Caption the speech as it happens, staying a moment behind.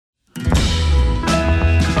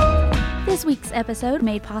This week's episode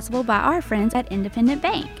made possible by our friends at Independent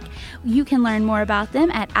Bank. You can learn more about them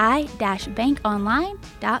at i-bankonline.com.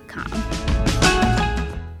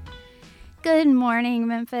 Good morning,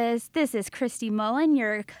 Memphis. This is Christy Mullen,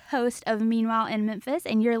 your host of Meanwhile in Memphis,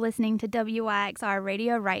 and you're listening to WYXR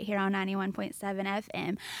Radio right here on 91.7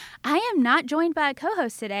 FM. I am not joined by a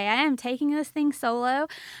co-host today. I am taking this thing solo,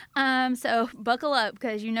 so buckle up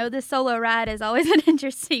because you know this solo ride is always an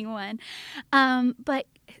interesting one. But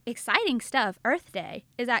exciting stuff. Earth Day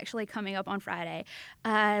is actually coming up on Friday,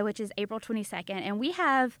 which is April 22nd, and we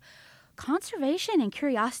have conservation and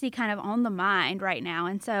curiosity kind of on the mind right now.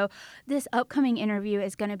 And so this upcoming interview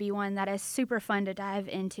is going to be one that is super fun to dive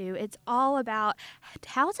into. It's all about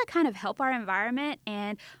how to kind of help our environment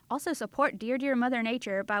and also support dear Mother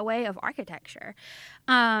Nature by way of architecture.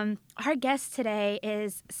 Our guest today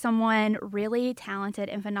is someone really talented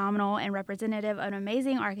and phenomenal and representative of an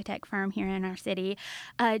amazing architect firm here in our city,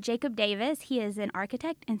 Jacob Davis. He is an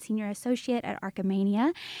architect and senior associate at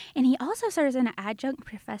Archimania, and he also serves as an adjunct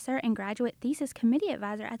professor and graduate thesis committee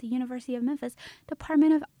advisor at the University of Memphis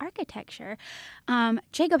Department of Architecture.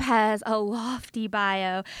 Jacob has a lofty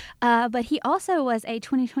bio, but he also was a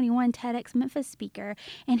 2021 TEDx Memphis speaker,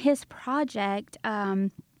 and his project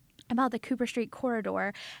about the Cooper Street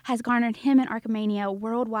corridor has garnered him and Archimania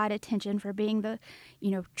worldwide attention for being the,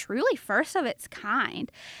 truly first of its kind.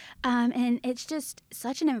 And it's just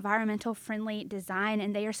such an environmental friendly design,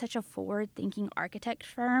 and they are such a forward-thinking architect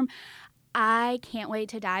firm. I can't wait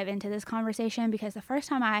to dive into this conversation because the first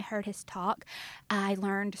time I heard his talk, I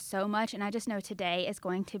learned so much, and I just know today is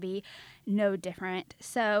going to be no different.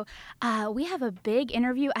 So we have a big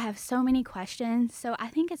interview. I have so many questions, so I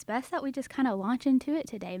think it's best that we just kind of launch into it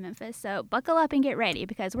today, Memphis. So buckle up and get ready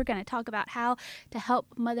because we're going to talk about how to help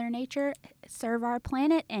Mother Nature serve our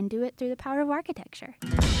planet and do it through the power of architecture.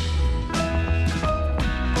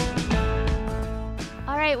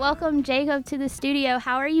 All right, welcome, Jacob, to the studio.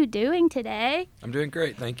 How are you doing today? I'm doing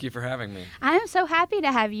great. Thank you for having me. I am so happy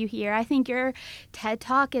to have you here. I think your TED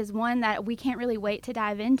Talk is one that we can't really wait to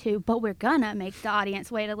dive into, but we're going to make the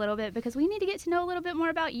audience wait a little bit because we need to get to know a little bit more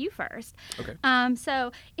about you first. Okay.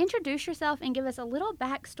 So introduce yourself and give us a little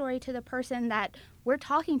backstory to the person that we're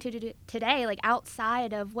talking to today, like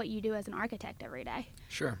outside of what you do as an architect every day.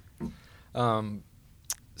 Sure.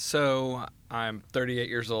 So I'm 38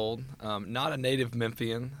 years old, not a native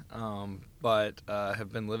Memphian, but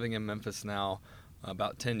have been living in Memphis now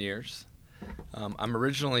about 10 years. I'm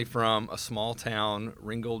originally from a small town,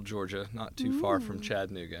 Ringgold, Georgia, not too far from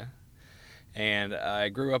Chattanooga. And I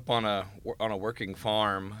grew up on a working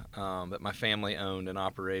farm that my family owned and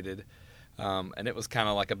operated, and it was kind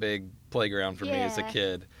of like a big playground for me as a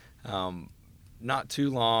kid. Not too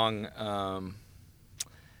long.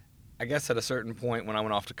 I guess at a certain point when I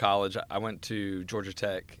went off to college, I went to Georgia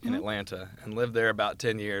Tech in Atlanta and lived there about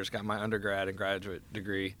 10 years, got my undergrad and graduate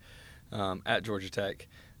degree at Georgia Tech,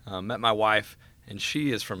 met my wife, and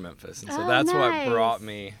she is from Memphis. And so that's nice. What brought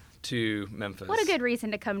me to Memphis. What a good reason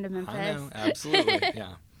to come to Memphis. I know, absolutely,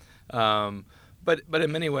 yeah. But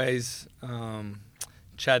in many ways,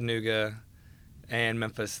 Chattanooga and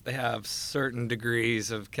Memphis, they have certain degrees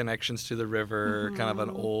of connections to the river, kind of an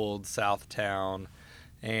old South town.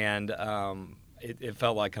 And it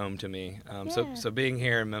felt like home to me. So being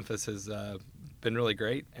here in Memphis has been really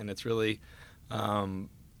great, and it's really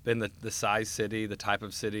been the size city, the type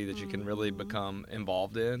of city that you can really become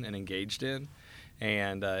involved in and engaged in.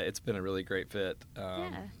 And it's been a really great fit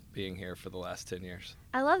being here for the last 10 years.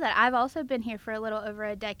 I love that. I've also been here for a little over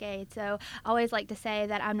a decade, so I always like to say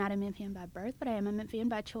that I'm not a Memphian by birth, but I am a Memphian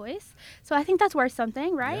by choice. So I think that's worth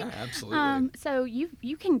something, right? Yeah, absolutely. So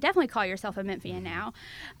you can definitely call yourself a Memphian now.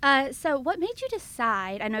 So what made you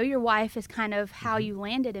decide, I know your wife is kind of how you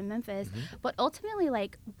landed in Memphis, but ultimately,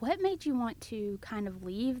 what made you want to kind of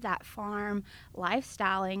leave that farm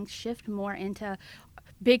lifestyle and shift more into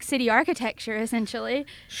big city architecture, essentially?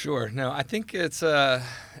 Sure. No, I think it's,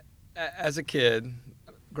 as a kid,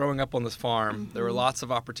 growing up on this farm, there were lots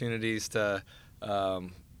of opportunities to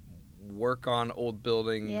work on old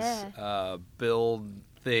buildings, build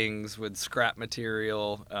things with scrap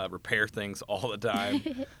material, repair things all the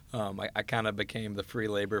time. I kind of became the free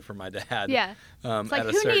labor for my dad. Yeah. It's like,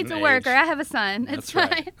 who needs a worker? I have a son. It's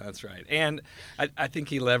fine. That's right. And I think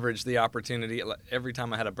he leveraged the opportunity. Every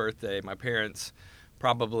time I had a birthday, my parents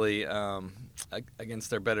probably, against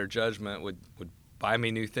their better judgment, would buy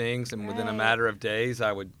me new things, and within a matter of days,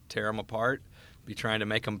 I would tear them apart, be trying to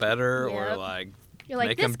make them better, or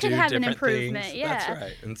make them do different things. Yeah. That's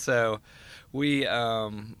right. And so we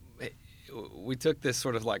took this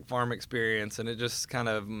sort of like farm experience, and it just kind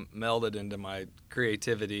of melded into my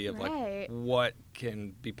creativity of like what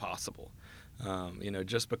can be possible.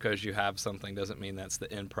 Just because you have something doesn't mean that's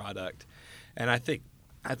the end product. And I think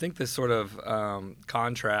this sort of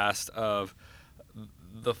contrast of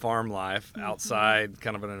the farm life outside,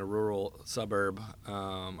 kind of in a rural suburb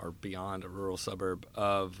or beyond a rural suburb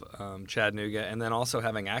of Chattanooga, and then also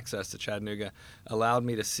having access to Chattanooga allowed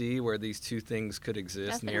me to see where these two things could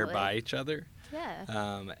exist nearby each other.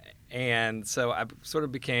 Yeah. And so I sort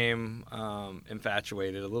of became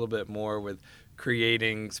infatuated a little bit more with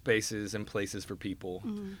creating spaces and places for people.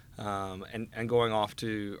 And going off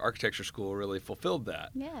to architecture school really fulfilled that.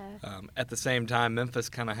 Yeah. At the same time, Memphis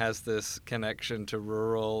kind of has this connection to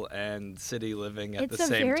rural and city living at the same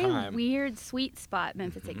time. It's a very weird sweet spot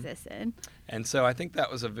Memphis exists in. And so I think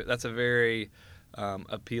that's a very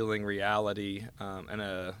appealing reality and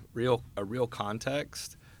a real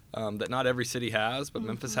context that not every city has, but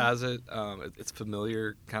Memphis has it. It's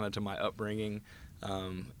familiar kind of to my upbringing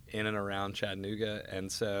in and around Chattanooga,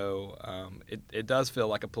 and so it does feel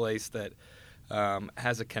like a place that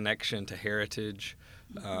has a connection to heritage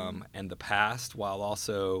and the past while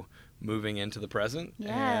also moving into the present.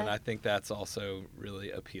 Yeah. And I think that's also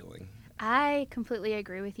really appealing. I completely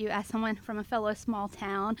agree with you. As someone from a fellow small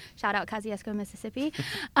town, shout out Kosciuszko, Mississippi,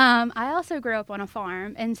 I also grew up on a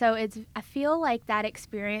farm. And so I feel like that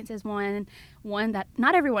experience is one that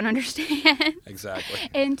not everyone understands. Exactly.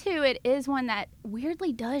 And two, it is one that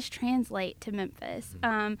weirdly does translate to Memphis.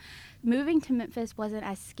 Moving to Memphis wasn't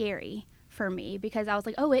as scary for me because I was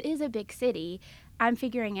like, oh, it is a big city. I'm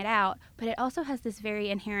figuring it out. But it also has this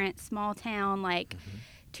very inherent small town,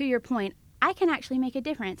 to your point, I can actually make a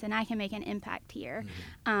difference and I can make an impact here.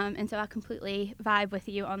 And so I completely vibe with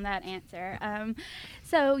you on that answer.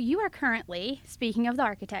 So you are currently, speaking of the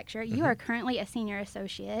architecture, you are currently a senior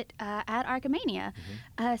associate at Archimania.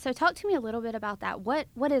 So talk to me a little bit about that. What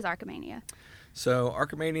is Archimania? So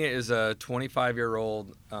Archimania is a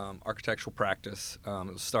 25-year-old architectural practice.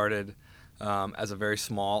 It was started as a very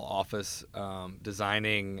small office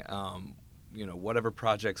designing whatever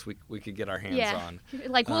projects we could get our hands on.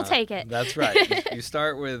 We'll take it. That's right. You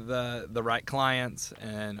start with the right clients,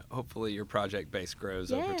 and hopefully your project base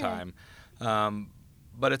grows over time.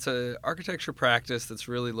 But it's an architecture practice that's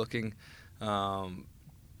really looking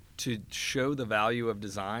to show the value of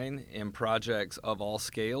design in projects of all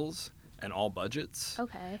scales and all budgets.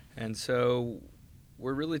 Okay. And so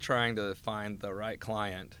we're really trying to find the right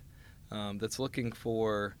client that's looking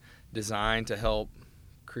for design to help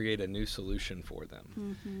create a new solution for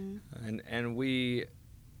them. And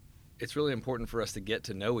it's really important for us to get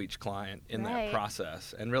to know each client in that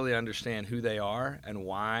process and really understand who they are and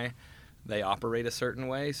why they operate a certain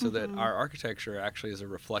way so that our architecture actually is a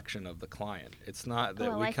reflection of the client. It's not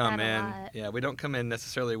that we come in, we don't come in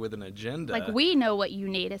necessarily with an agenda. Like we know what you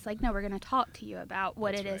need. It's like, no, we're going to talk to you about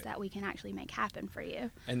what it is that we can actually make happen for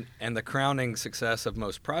you. And the crowning success of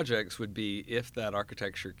most projects would be if that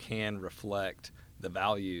architecture can reflect the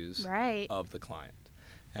values of the client.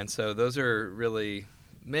 And so those are really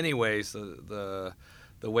many ways the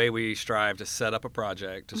way we strive to set up a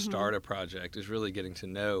project, to start a project, is really getting to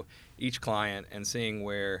know each client and seeing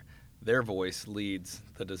where their voice leads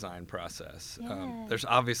the design process. There's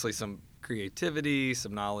obviously some creativity,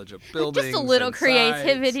 some knowledge of buildings. Just a little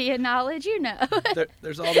creativity and knowledge,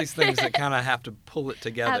 There's all these things that kind of have to pull it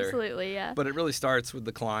together. Absolutely, yeah. But it really starts with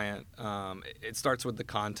the client. It starts with the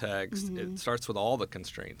context. It starts with all the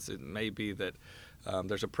constraints. It may be that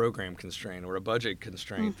there's a program constraint or a budget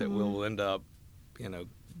constraint that we'll end up,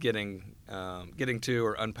 getting to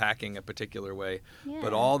or unpacking a particular way.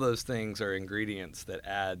 But all those things are ingredients that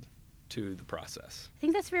add to the process. I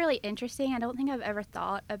think that's really interesting. I don't think I've ever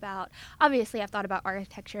thought about, obviously I've thought about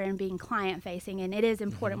architecture and being client facing, and it is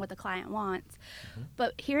important what the client wants.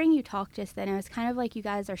 But hearing you talk just then, it was kind of like you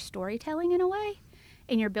guys are storytelling in a way,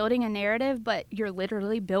 and you're building a narrative, but you're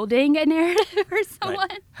literally building a narrative for someone.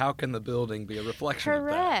 Right. How can the building be a reflection of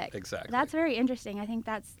that? Exactly. That's very interesting. I think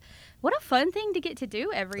what a fun thing to get to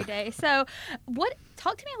do every day. So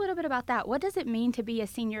talk to me a little bit about that. What does it mean to be a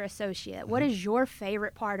senior associate? What is your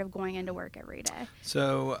favorite part of going into work every day?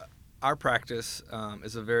 So our practice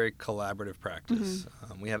is a very collaborative practice.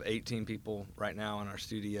 We have 18 people right now in our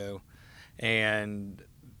studio, and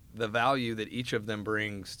the value that each of them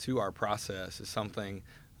brings to our process is something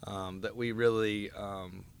that we really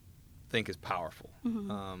think is powerful.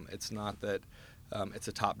 It's not that it's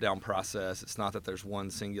a top-down process. It's not that there's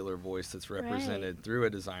one singular voice that's represented through a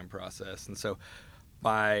design process. And so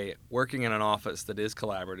by working in an office that is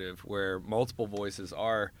collaborative, where multiple voices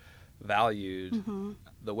are valued,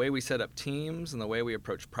 the way we set up teams and the way we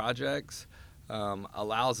approach projects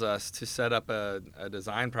allows us to set up a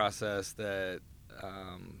design process that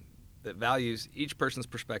that values each person's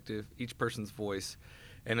perspective, each person's voice,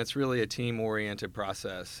 and it's really a team-oriented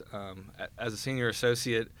process. As a senior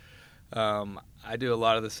associate, I do a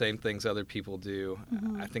lot of the same things other people do.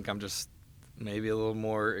 I think I'm just maybe a little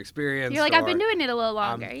more experienced. You're like, I've been doing it a little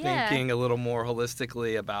longer. I'm thinking a little more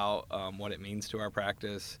holistically about what it means to our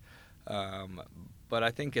practice. But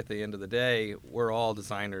I think at the end of the day, we're all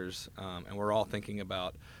designers, and we're all thinking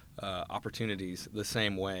about opportunities the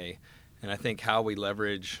same way. And I think how we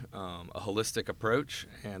leverage a holistic approach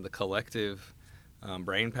and the collective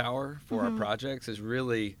brain power for our projects is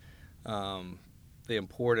really the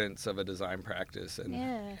importance of a design practice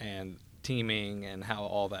and teaming, and how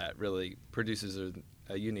all that really produces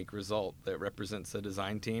a unique result that represents the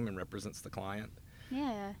design team and represents the client.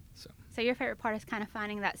 Yeah. So your favorite part is kind of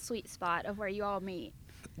finding that sweet spot of where you all meet.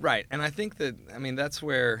 Right. And I think that's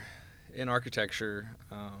where in architecture,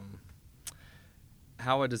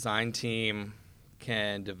 how a design team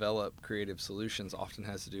can develop creative solutions often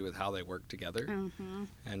has to do with how they work together.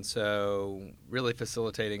 And so really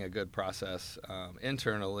facilitating a good process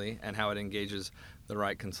internally, and how it engages the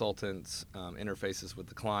right consultants, interfaces with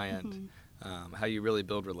the client, how you really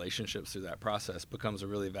build relationships through that process becomes a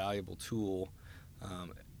really valuable tool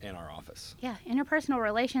in our office. Yeah, interpersonal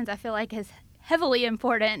relations I feel like is heavily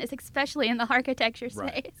important, especially in the architecture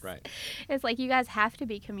space. Right. It's like you guys have to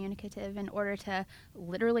be communicative in order to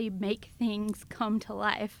literally make things come to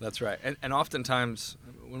life. That's right. And oftentimes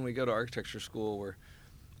when we go to architecture school, we're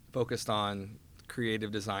focused on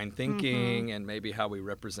creative design thinking and maybe how we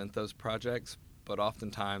represent those projects. But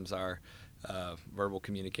oftentimes our verbal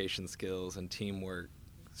communication skills and teamwork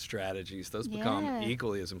strategies, those become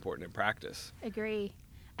equally as important in practice. Agree.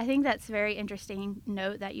 I think that's a very interesting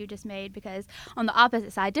note that you just made, because on the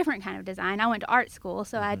opposite side, different kind of design. I went to art school,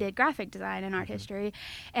 so I did graphic design and art history,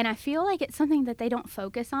 and I feel like it's something that they don't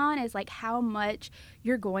focus on is like how much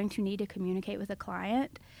you're going to need to communicate with a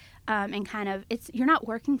client. And kind of, you're not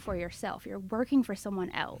working for yourself, you're working for someone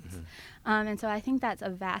else. And so I think that's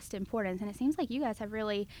of vast importance, and it seems like you guys have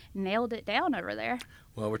really nailed it down over there.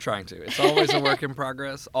 Well, we're trying to. It's always a work in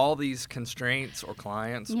progress. All these constraints or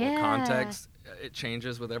clients or context, it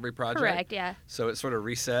changes with every project. Correct, yeah. So it sort of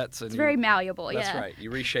resets. And it's very malleable, That's right. You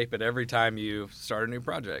reshape it every time you start a new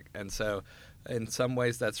project. And so in some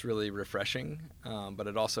ways that's really refreshing, but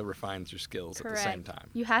it also refines your skills at the same time.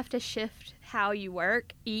 You have to shift how you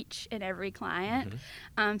work each and every client.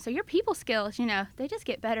 So your people skills, they just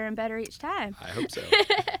get better and better each time. I hope so.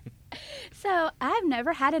 So I've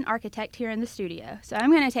never had an architect here in the studio, so I'm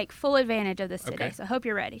going to take full advantage of this today. Okay. So I hope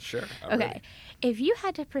you're ready. Sure. I'm ready. If you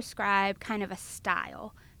had to prescribe kind of a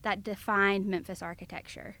style that defined Memphis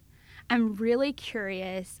architecture, I'm really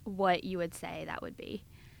curious what you would say that would be.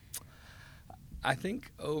 I think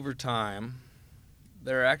over time,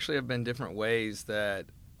 there actually have been different ways that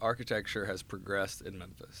architecture has progressed in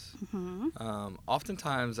Memphis.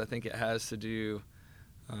 Oftentimes, I think it has to do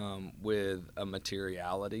with a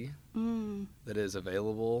materiality that is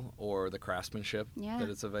available, or the craftsmanship that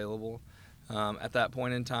is available at that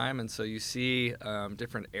point in time. And so you see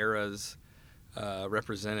different eras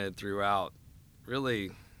represented throughout really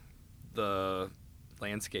the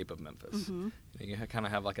landscape of Memphis. You kind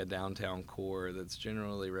of have like a downtown core that's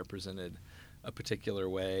generally represented a particular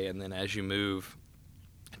way, and then as you move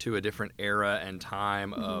to a different era and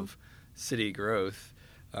time of city growth,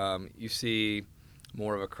 you see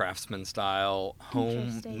more of a craftsman style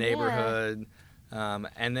home neighborhood,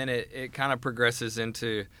 and then it kind of progresses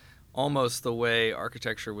into almost the way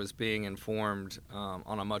architecture was being informed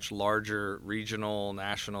on a much larger regional,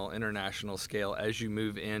 national, international scale as you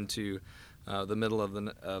move into the middle of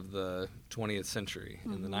the 20th century.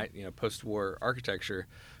 In the post-war architecture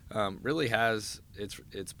really has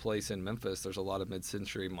its place in Memphis. There's a lot of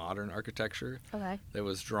mid-century modern architecture that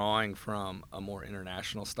was drawing from a more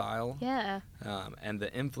international style. And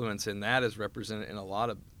the influence in that is represented in a lot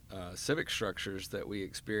of civic structures that we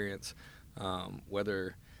experience,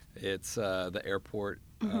 whether it's the airport,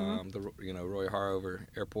 the Roy Harrover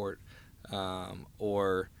Airport,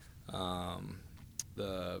 or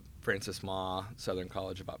the Francis Ma Southern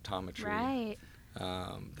College of Optometry. Right.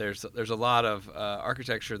 There's a lot of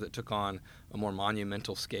architecture that took on a more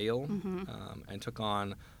monumental scale and took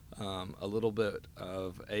on a little bit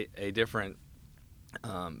of a different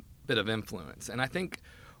bit of influence. And I think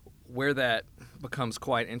where that becomes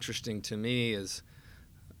quite interesting to me is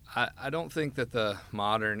I don't think that the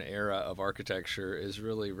modern era of architecture is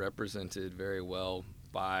really represented very well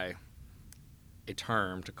by a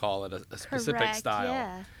term to call it a specific style.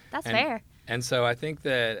 Yeah, that's fair. And so I think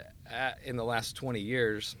that in the last 20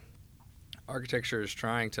 years, architecture is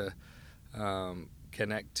trying to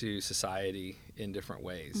connect to society in different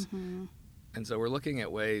ways. Mm-hmm. And so we're looking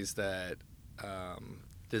at ways that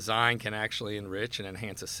design can actually enrich and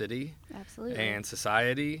enhance a city. Absolutely. And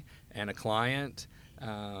society and a client.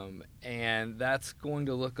 And that's going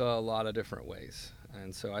to look a lot of different ways.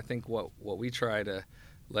 And so I think what we try to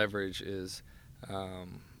leverage is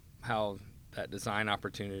how that design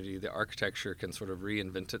opportunity, the architecture can sort of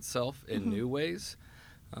reinvent itself in new ways,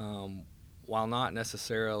 while not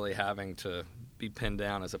necessarily having to be pinned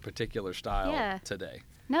down as a particular style today.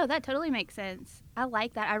 No, that totally makes sense. I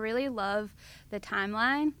like that. I really love the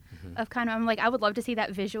timeline of kind of, I would love to see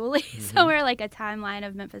that visually somewhere, like a timeline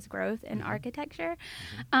of Memphis growth in architecture.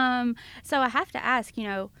 So I have to ask,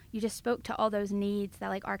 you just spoke to all those needs that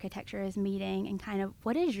like architecture is meeting, and kind of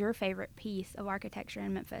what is your favorite piece of architecture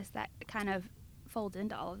in Memphis that kind of folds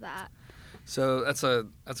into all of that? So that's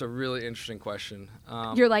a really interesting question.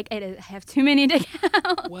 You're like, I have too many to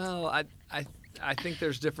count. Well, I think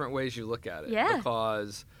there's different ways you look at it. Yeah.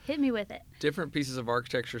 Because hit me with it. Different pieces of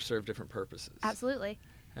architecture serve different purposes. Absolutely.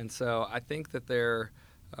 And so I think that there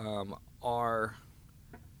are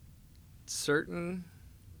certain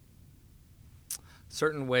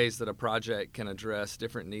ways that a project can address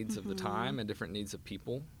different needs of the time and different needs of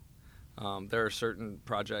people. There are certain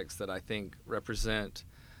projects that I think represent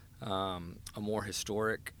a more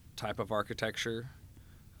historic type of architecture.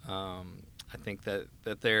 I think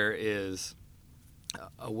that there is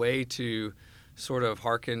a way to sort of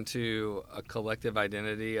hearken to a collective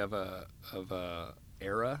identity of a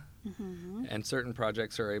era, and certain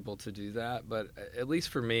projects are able to do that. But at least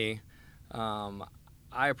for me,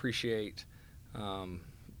 I appreciate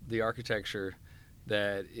the architecture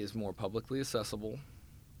that is more publicly accessible,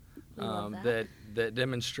 that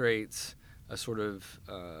demonstrates a sort of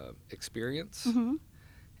experience.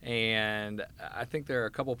 And I think there are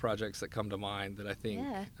a couple projects that come to mind that I think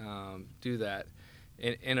do that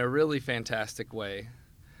in a really fantastic way.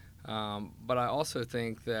 But I also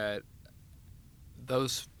think that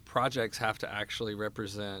those projects have to actually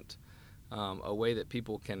represent a way that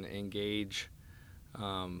people can engage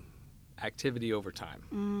activity over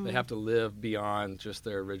time. They have to live beyond just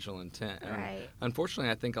their original intent. And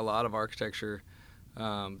unfortunately, I think a lot of architecture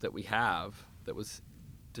that we have that was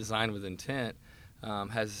designed with intent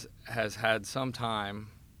has had some time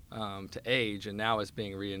to age, and now is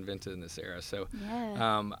being reinvented in this era. So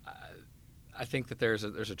I think that there's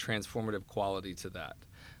a transformative quality to that.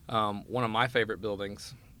 One of my favorite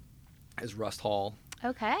buildings is Rust Hall.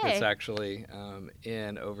 Okay. It's actually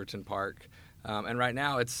in Overton Park, and right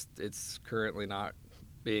now it's currently not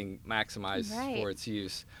being maximized for its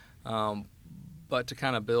use. But to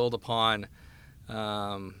kind of build upon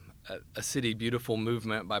a city beautiful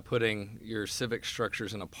movement by putting your civic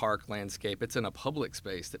structures in a park landscape, it's in a public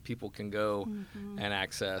space that people can go and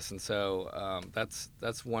access. And so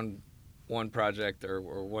that's one project or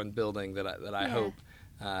one building that I hope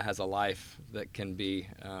has a life that can be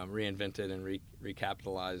reinvented and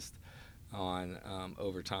recapitalized on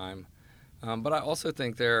over time. But I also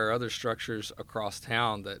think there are other structures across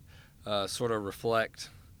town that sort of reflect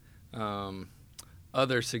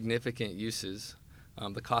other significant uses.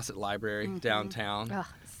 The Cossett Library downtown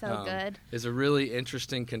good. is a really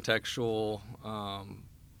interesting contextual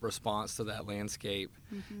response to that landscape,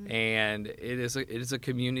 and it is a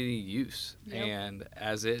community use. And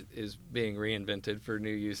as it is being reinvented for new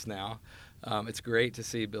use now, it's great to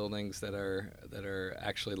see buildings that are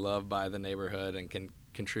actually loved by the neighborhood and can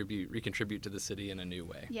recontribute to the city in a new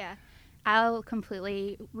way. Yeah. I'll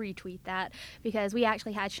completely retweet that, because we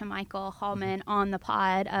actually had Shamichael Hallman on the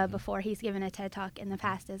pod before. He's given a TED Talk in the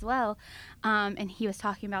past as well, and he was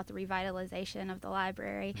talking about the revitalization of the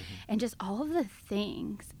library and just all of the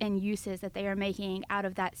things and uses that they are making out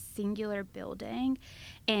of that singular building.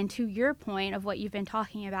 And to your point of what you've been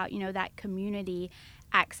talking about, that community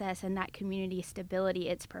access and that community stability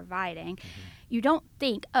it's providing, you don't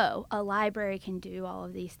think, a library can do all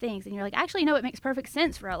of these things. And you're like, actually, no, it makes perfect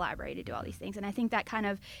sense for a library to do all these things. And I think that kind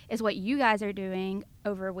of is what you guys are doing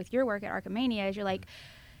over with your work at Archimania, is you're like,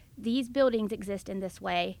 these buildings exist in this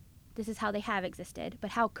way. This is how they have existed, but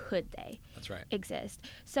how could they exist?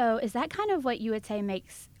 So is that kind of what you would say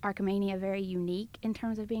makes Archimania very unique in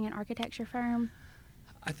terms of being an architecture firm?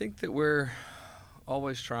 I think that we're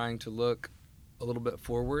always trying to look a little bit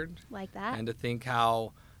forward, like that, and to think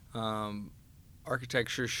how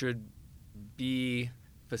architecture should be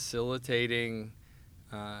facilitating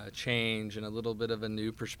change and a little bit of a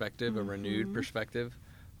new perspective, a renewed perspective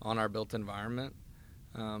on our built environment.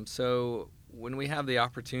 So when we have the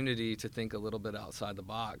opportunity to think a little bit outside the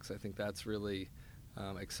box, I think that's really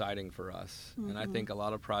exciting for us. And I think a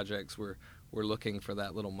lot of projects we're we're looking for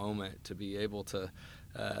that little moment to be able to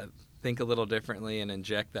think a little differently and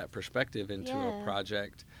inject that perspective into a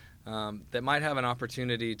project that might have an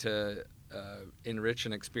opportunity to enrich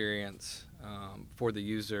an experience for the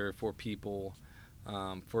user, for people,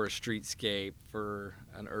 for a streetscape, for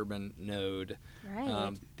an urban node.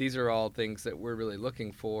 Right. These are all things that we're really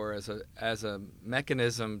looking for as a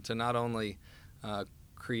mechanism to not only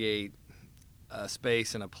create a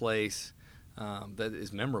space and a place that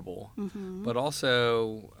is memorable, but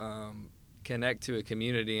also connect to a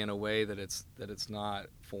community in a way that it's not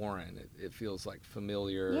foreign. It feels like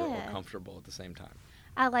familiar or comfortable at the same time.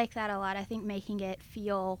 I like that a lot. I think making it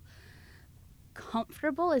feel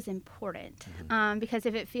comfortable is important, because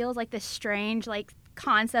if it feels like this strange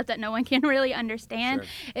concept that no one can really understand,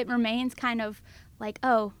 it remains kind of like,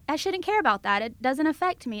 oh, I shouldn't care about that. It doesn't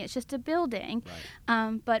affect me. It's just a building.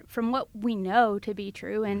 Right. But from what we know to be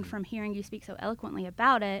true, and from hearing you speak so eloquently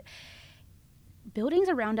about it, buildings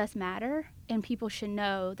around us matter, and people should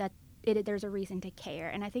know that there's a reason to care.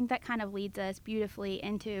 And I think that kind of leads us beautifully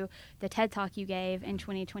into the TED Talk you gave in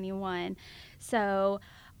 2021. So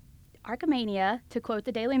Archimania, to quote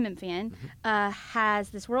the Daily Memphian, has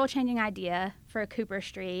this world-changing idea for Cooper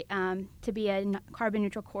Street to be a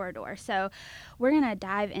carbon-neutral corridor. So we're going to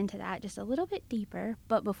dive into that just a little bit deeper.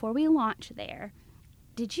 But before we launch there,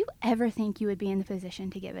 did you ever think you would be in the position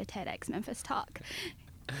to give a TEDx Memphis talk?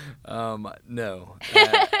 No.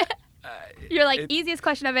 You're like, easiest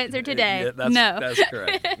question I've answered today. Yeah, no. That's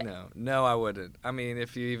correct. No, I wouldn't. I mean,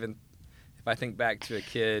 if I think back to a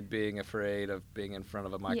kid being afraid of being in front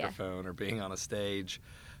of a microphone or being on a stage,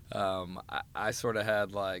 I sort of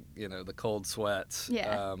had the cold sweats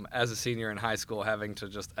as a senior in high school, having to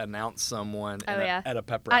just announce someone at a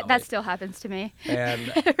pep rally. That still happens to me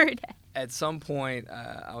And every day. At some point,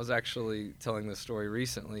 I was actually telling this story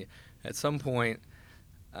recently. At some point,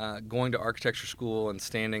 going to architecture school and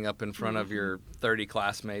standing up in front of your 30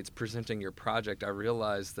 classmates presenting your project, I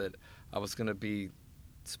realized that I was going to be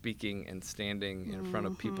speaking and standing in front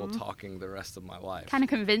of people talking the rest of my life. Kind of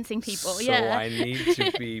convincing people, So I need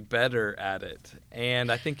to be better at it.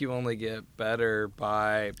 And I think you only get better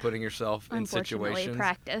by putting yourself in situations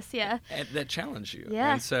practice, that challenge you.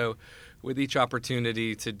 Yeah. And so with each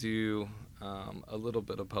opportunity to do a little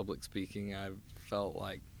bit of public speaking, I felt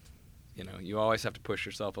like, you always have to push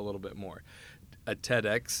yourself a little bit more. A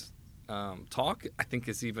TEDx talk, I think,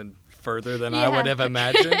 is even further than I would have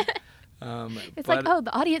imagined. It's the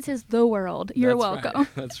audience is the world. You're welcome. Right.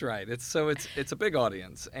 That's right. It's a big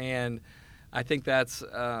audience, and I think that's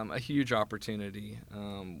a huge opportunity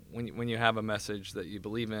when you have a message that you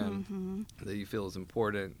believe in, that you feel is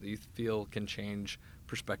important, that you feel can change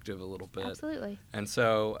perspective a little bit. Absolutely. And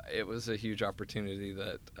so it was a huge opportunity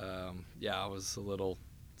that, I was a little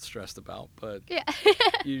stressed about, but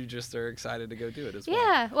you just are excited to go do it as well.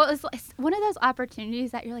 Yeah, well, it's one of those opportunities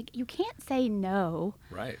that you're like, you can't say no.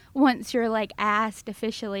 Right. Once you're asked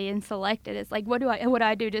officially and selected, it's like, what do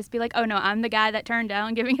I do? Just be like, oh no, I'm the guy that turned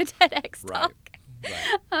down giving a TEDx talk.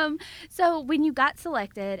 Right. So when you got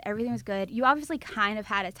selected, everything was good. You obviously kind of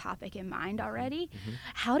had a topic in mind already.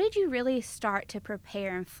 How did you really start to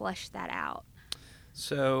prepare and flesh that out?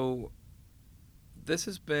 So this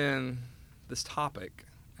topic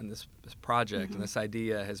and this project and this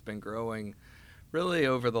idea has been growing really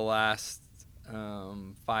over the last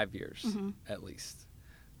 5 years at least.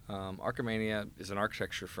 Archimania is an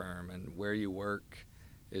architecture firm, and where you work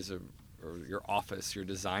or your office, your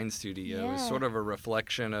design studio is sort of a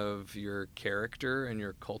reflection of your character and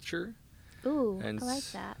your culture. Ooh, and I like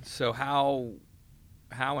that. So how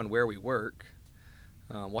and where we work,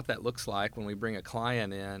 what that looks like when we bring a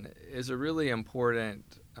client in, is a really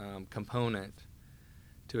important component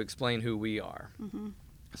to explain who we are.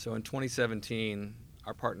 So in 2017,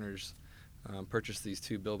 our partners purchased these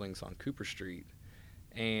 2 buildings on Cooper Street,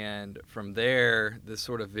 and from there, this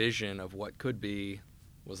sort of vision of what could be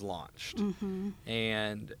was launched.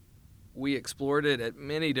 And we explored it at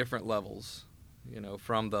many different levels,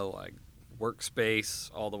 from the workspace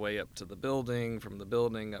all the way up to the building, from the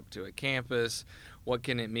building up to a campus. What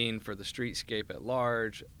can it mean for the streetscape at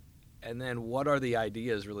large? And then what are the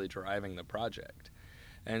ideas really driving the project?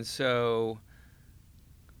 And so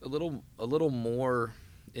a little more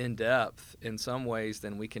in depth in some ways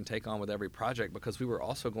than we can take on with every project, because we were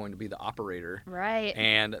also going to be the operator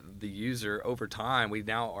and the user over time. We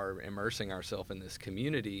now are immersing ourselves in this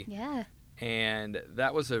community. Yeah. And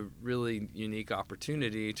that was a really unique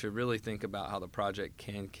opportunity to really think about how the project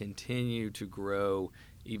can continue to grow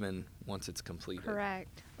even once it's completed.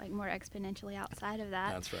 Correct. Like more exponentially outside of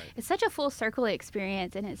that. That's right. It's such a full circle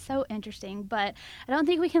experience, and it's so interesting, but I don't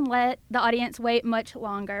think we can let the audience wait much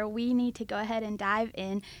longer. We need to go ahead and dive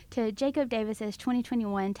in to Jacob Davis's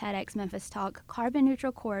 2021 TEDx Memphis talk, Carbon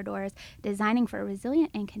Neutral Corridors, Designing for a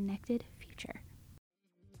Resilient and Connected Future.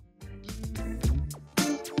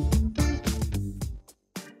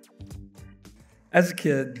 As a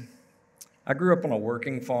kid, I grew up on a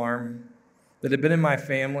working farm that had been in my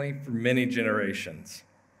family for many generations.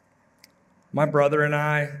 My brother and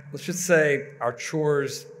I, let's just say our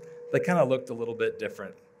chores, they kind of looked a little bit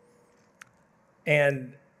different.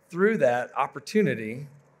 And through that opportunity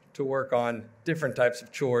to work on different types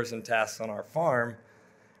of chores and tasks on our farm,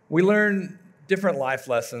 we learned different life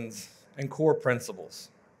lessons and core principles.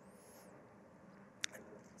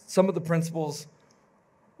 Some of the principles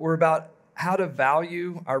were about how to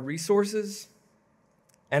value our resources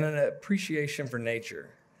and an appreciation for nature.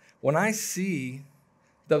 When I see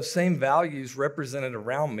those same values represented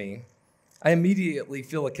around me, I immediately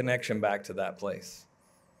feel a connection back to that place.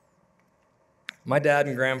 My dad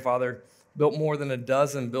and grandfather built more than a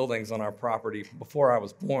dozen buildings on our property before I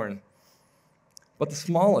was born, but the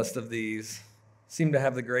smallest of these seemed to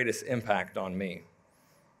have the greatest impact on me.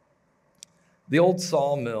 The old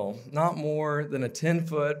sawmill, not more than a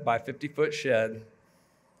 10-foot by 50-foot shed,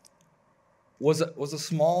 was a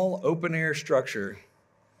small open-air structure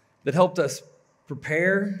that helped us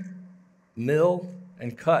prepare, mill,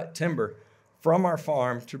 and cut timber from our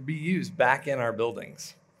farm to be used back in our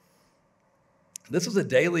buildings. This was a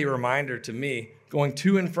daily reminder to me, going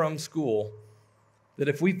to and from school, that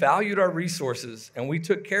if we valued our resources and we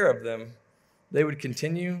took care of them, they would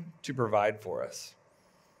continue to provide for us.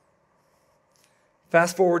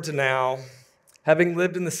 Fast forward to now, having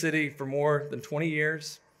lived in the city for more than 20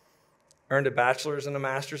 years, earned a bachelor's and a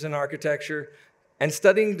master's in architecture, and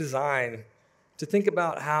studying design to think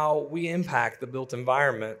about how we impact the built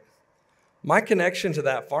environment, my connection to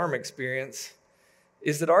that farm experience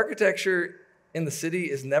is that architecture in the city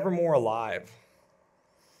is never more alive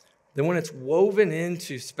than when it's woven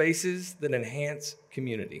into spaces that enhance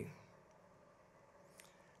community.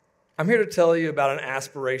 I'm here to tell you about an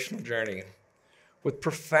aspirational journey with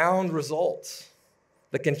profound results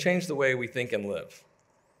that can change the way we think and live.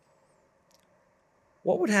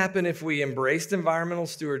 What would happen if we embraced environmental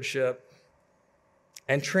stewardship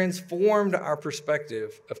and transformed our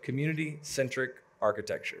perspective of community-centric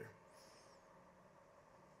architecture?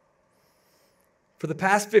 For the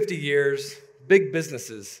past 50 years, big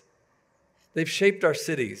businesses, they've shaped our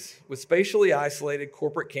cities with spatially isolated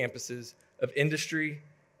corporate campuses of industry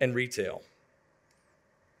and retail.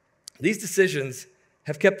 These decisions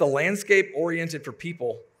have kept the landscape oriented for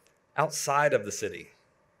people outside of the city.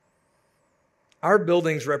 Our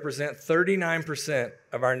buildings represent 39%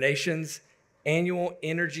 of our nation's annual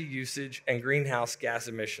energy usage and greenhouse gas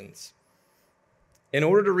emissions. In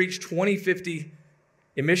order to reach 2050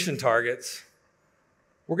 emission targets,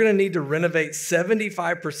 we're going to need to renovate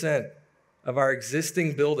 75% of our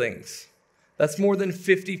existing buildings. That's more than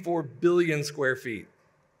 54 billion square feet.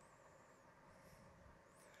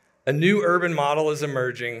 A new urban model is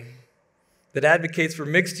emerging that advocates for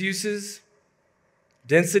mixed uses,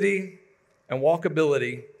 density, and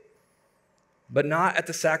walkability, but not at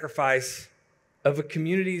the sacrifice of a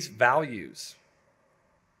community's values.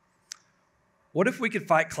 What if we could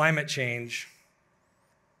fight climate change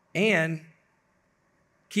and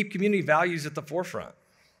keep community values at the forefront?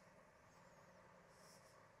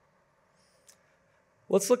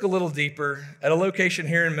 Let's look a little deeper at a location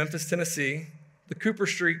here in Memphis, Tennessee, the Cooper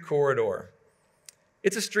Street Corridor.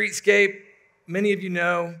 It's a streetscape many of you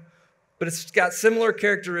know, but it's got similar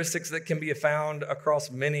characteristics that can be found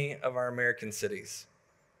across many of our American cities.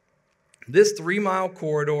 This 3-mile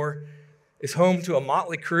corridor is home to a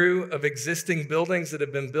motley crew of existing buildings that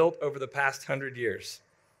have been built over the past 100 years.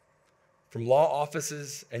 From law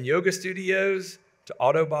offices and yoga studios to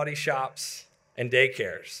auto body shops and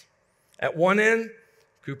daycares. At one end,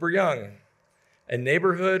 Cooper Young, a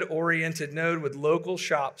neighborhood-oriented node with local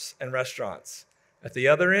shops and restaurants. At the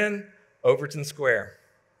other end, Overton Square,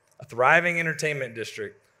 a thriving entertainment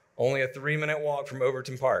district, only a 3-minute walk from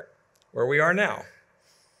Overton Park, where we are now.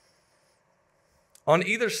 On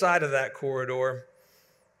either side of that corridor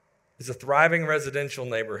is a thriving residential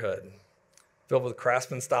neighborhood filled with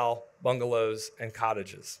craftsman-style bungalows and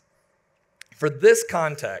cottages. For this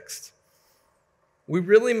context, we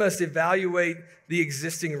really must evaluate the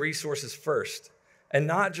existing resources first and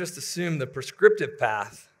not just assume the prescriptive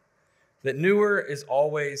path that newer is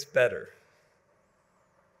always better.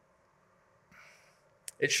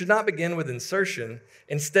 It should not begin with insertion.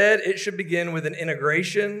 Instead, it should begin with an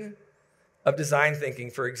integration of design thinking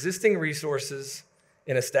for existing resources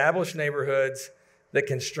in established neighborhoods that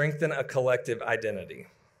can strengthen a collective identity.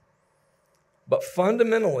 But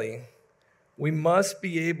fundamentally, we must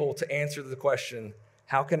be able to answer the question,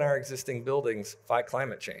 how can our existing buildings fight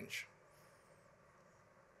climate change?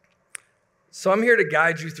 So I'm here to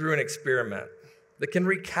guide you through an experiment that can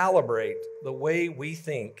recalibrate the way we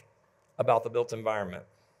think about the built environment.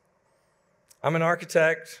 I'm an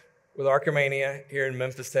architect with Archimania here in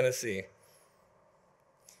Memphis, Tennessee.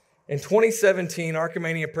 In 2017,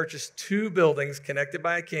 Archimania purchased 2 buildings connected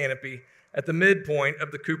by a canopy at the midpoint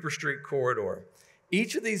of the Cooper Street corridor.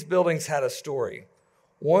 Each of these buildings had a story.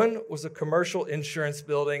 One was a commercial insurance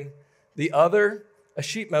building, the other a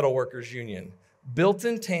sheet metal workers union. Built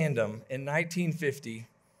in tandem in 1950,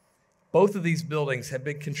 both of these buildings have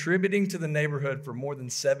been contributing to the neighborhood for more than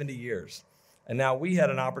 70 years. And now we had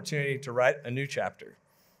an opportunity to write a new chapter.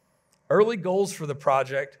 Early goals for the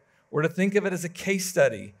project were to think of it as a case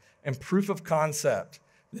study and proof of concept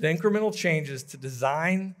that incremental changes to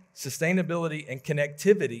design, sustainability, and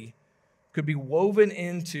connectivity could be woven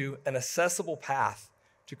into an accessible path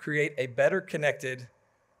to create a better connected,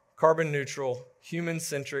 carbon-neutral,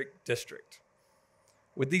 human-centric district.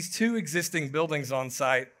 With these 2 existing buildings on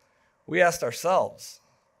site, we asked ourselves,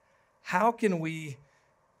 how can we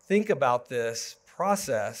think about this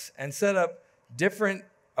process and set up different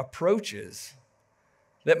approaches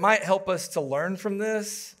that might help us to learn from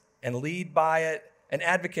this and lead by it and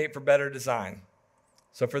advocate for better design?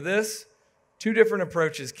 So for this, 2 different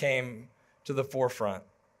approaches came to the forefront.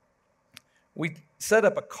 We set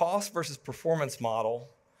up a cost versus performance model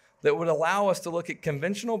that would allow us to look at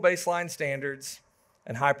conventional baseline standards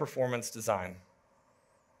and high performance design.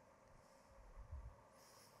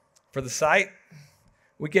 For the site,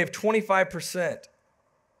 we gave 25%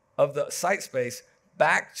 of the site space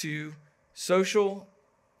back to social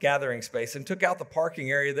gathering space and took out the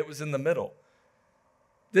parking area that was in the middle.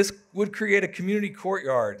 This would create a community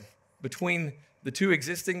courtyard between the 2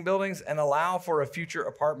 existing buildings and allow for a future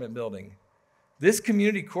apartment building. This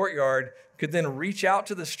community courtyard could then reach out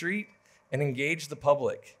to the street and engage the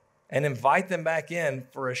public and invite them back in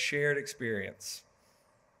for a shared experience.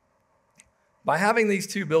 By having these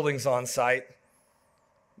 2 buildings on site,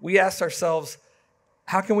 we asked ourselves,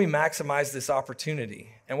 how can we maximize this opportunity?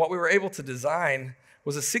 And what we were able to design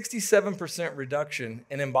was a 67% reduction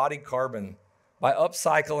in embodied carbon by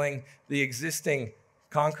upcycling the existing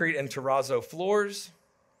concrete and terrazzo floors,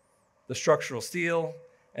 the structural steel,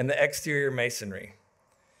 and the exterior masonry.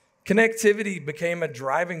 Connectivity became a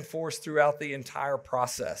driving force throughout the entire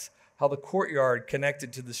process, how the courtyard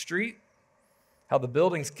connected to the street, how the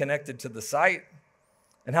buildings connected to the site,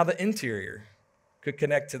 and how the interior could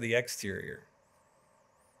connect to the exterior.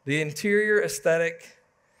 The interior aesthetic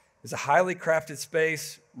is a highly crafted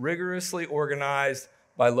space, rigorously organized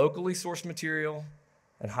by locally sourced material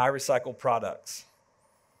and high recycled products.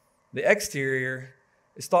 The exterior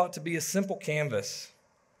is thought to be a simple canvas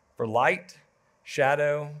for light,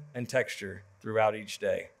 shadow, and texture throughout each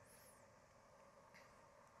day.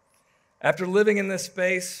 After living in this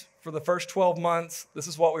space for the first 12 months, this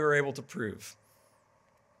is what we were able to prove.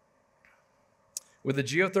 With a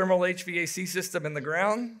geothermal HVAC system in the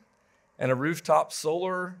ground and a rooftop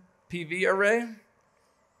solar PV array,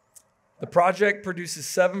 the project produces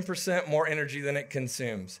 7% more energy than it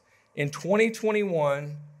consumes. In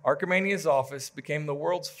 2021, Archimania's office became the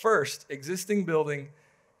world's first existing building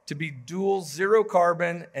to be dual zero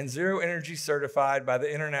carbon and zero energy certified by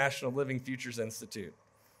the International Living Futures Institute.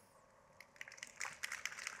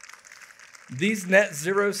 These net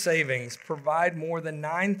zero savings provide more than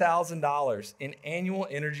 $9,000 in annual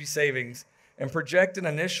energy savings and project an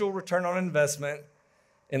initial return on investment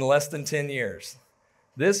in less than 10 years.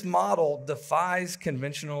 This model defies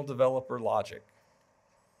conventional developer logic.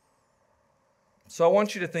 So I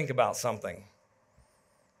want you to think about something.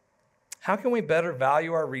 How can we better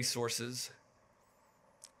value our resources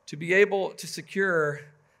to be able to secure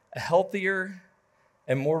a healthier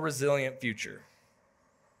and more resilient future?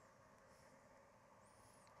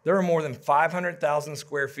 There are more than 500,000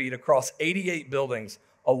 square feet across 88 buildings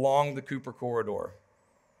along the Cooper corridor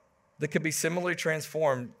that could be similarly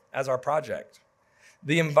transformed as our project.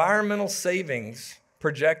 The environmental savings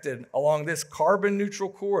projected along this carbon neutral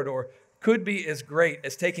corridor could be as great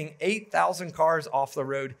as taking 8,000 cars off the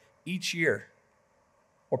road each year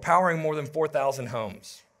or powering more than 4,000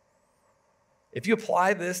 homes. If you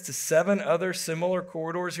apply this to 7 other similar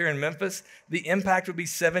corridors here in Memphis, the impact would be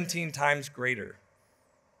 17 times greater.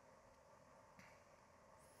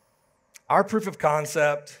 Our proof of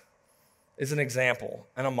concept is an example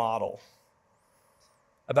and a model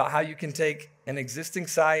about how you can take an existing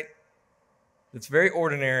site that's very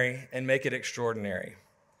ordinary and make it extraordinary.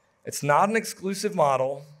 It's not an exclusive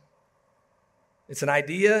model. It's an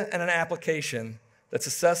idea and an application that's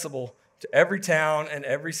accessible to every town and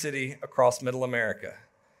every city across Middle America.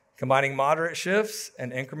 Combining moderate shifts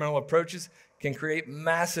and incremental approaches can create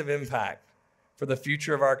massive impact for the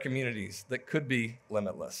future of our communities that could be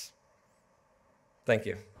limitless. Thank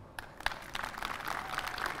you.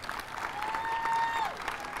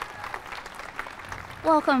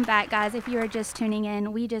 Welcome back, guys. If you are just tuning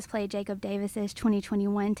in, we just played Jacob Davis's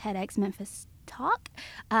 2021 TEDx Memphis talk,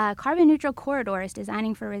 Carbon Neutral Corridors,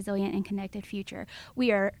 Designing for a Resilient and Connected Future.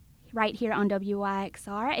 We are right here on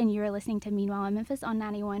WYXR, and you're listening to Meanwhile in Memphis on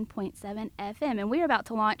 91.7 FM. And we're about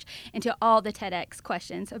to launch into all the TEDx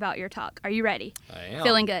questions about your talk. Are you ready? I am.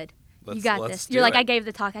 Feeling good? You got this. You're like, I gave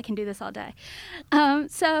the talk. I can do this all day.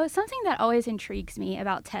 So something that always intrigues me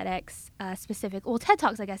about TEDx TED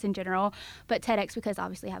Talks, I guess, in general, but TEDx because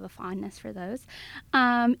obviously I have a fondness for those,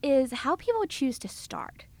 is how people choose to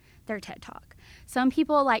start their TED Talk. Some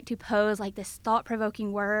people like to pose like this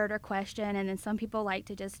thought-provoking word or question, and then some people like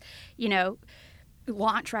to just,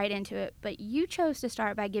 launch right into it. But you chose to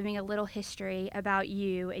start by giving a little history about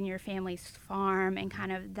you and your family's farm and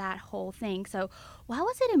kind of that whole thing. So why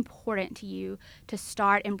was it important to you to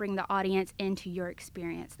start and bring the audience into your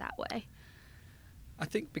experience that way? I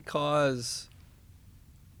think because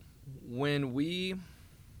when we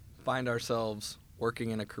find ourselves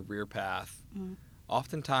working in a career path,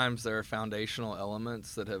 oftentimes there are foundational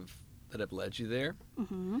elements that have led you there.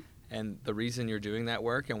 Mm-hmm. And the reason you're doing that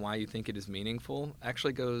work and why you think it is meaningful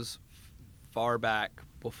actually goes far back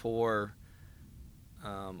before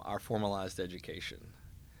our formalized education.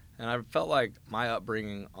 And I felt like my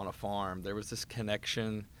upbringing on a farm, there was this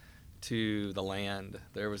connection to the land.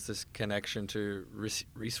 There was this connection to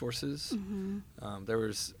resources. Mm-hmm. There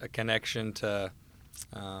was a connection to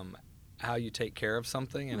how you take care of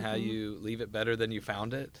something and how you leave it better than you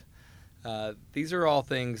found it. These are all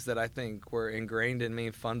things that I think were ingrained in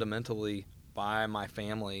me fundamentally by my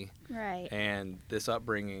family, right, and this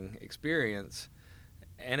upbringing experience.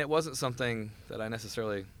 And it wasn't something that I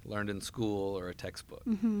necessarily learned in school or a textbook.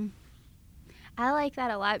 Mm-hmm. I like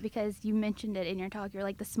that a lot because you mentioned it in your talk. You're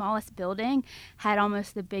like the smallest building had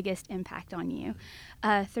almost the biggest impact on you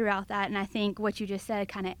throughout that. And I think what you just said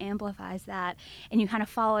kind of amplifies that. And you kind of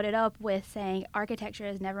followed it up with saying architecture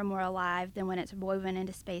is never more alive than when it's woven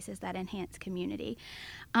into spaces that enhance community.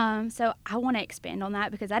 So I want to expand on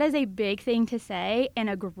that because that is a big thing to say and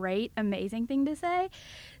a great, amazing thing to say.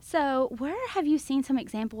 So where have you seen some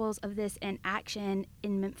examples of this in action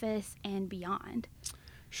in Memphis and beyond?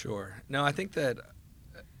 Sure. No, I think that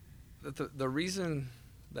the reason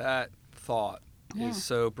that thought is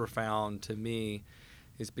so profound to me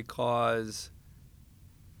is because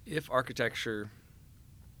if architecture,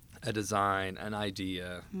 a design, an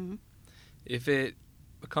idea, if it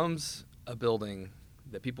becomes a building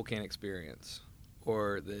that people can't experience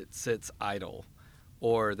or that sits idle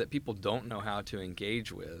or that people don't know how to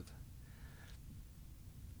engage with,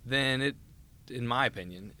 then it, in my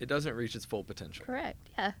opinion, it doesn't reach its full potential. Correct,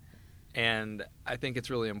 yeah. And I think it's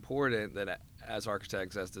really important that as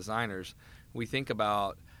architects, as designers, we think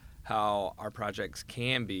about how our projects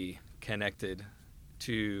can be connected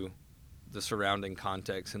to the surrounding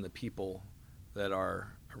context and the people that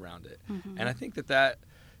are around it. Mm-hmm. And I think that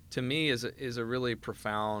to me, is a really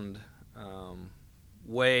profound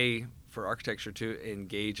way for architecture to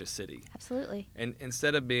engage a city. Absolutely. And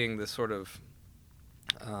instead of being this sort of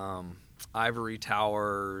ivory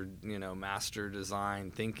tower, master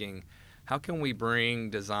design thinking, how can we bring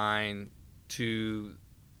design to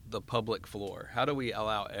the public floor? How do we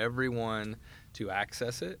allow everyone to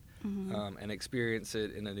access it and experience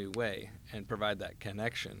it in a new way and provide that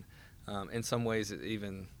connection? In some ways, it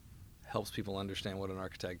even helps people understand what an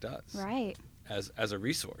architect does. Right. As a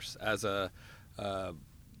resource, as a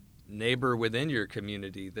neighbor within your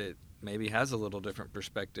community that maybe has a little different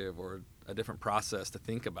perspective or a different process to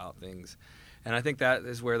think about things. And I think that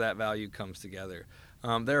is where that value comes together.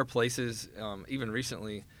 There are places, even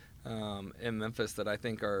recently in Memphis, that I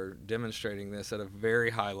think are demonstrating this at a very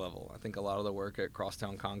high level. I think a lot of the work at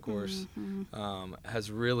Crosstown Concourse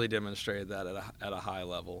has really demonstrated that at a high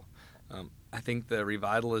level. I think the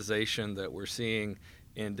revitalization that we're seeing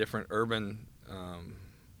in different urban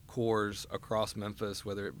cores across Memphis,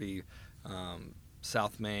 whether it be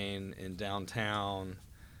South Main and downtown,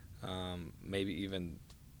 maybe even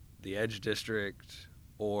the Edge District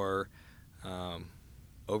or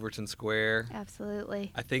Overton Square.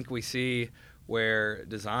 Absolutely. I think we see where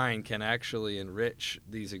design can actually enrich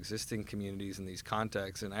these existing communities and these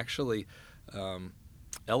contexts and actually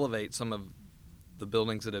elevate some of the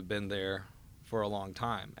buildings that have been there for a long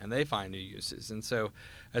time, and they find new uses. And so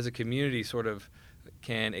as a community sort of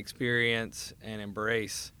can experience and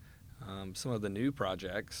embrace some of the new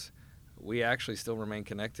projects, we actually still remain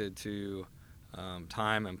connected to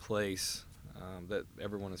time and place that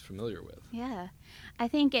everyone is familiar with. Yeah. I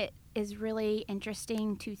think it is really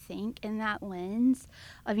interesting to think in that lens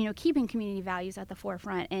of, keeping community values at the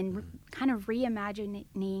forefront and kind of reimagining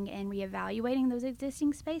and reevaluating those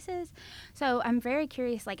existing spaces. So I'm very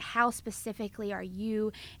curious, how specifically are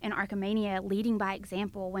you and Archimania leading by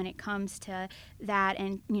example when it comes to that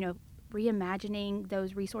and, reimagining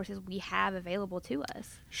those resources we have available to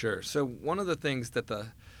us? Sure. So one of the things that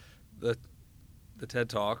the TED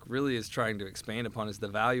Talk really is trying to expand upon is the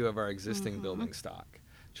value of our existing building stock.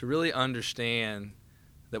 To really understand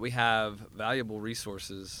that we have valuable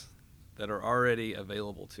resources that are already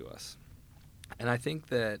available to us. And I think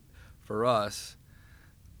that for us,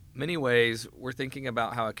 many ways we're thinking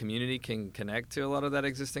about how a community can connect to a lot of that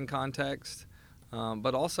existing context,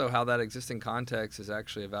 but also how that existing context is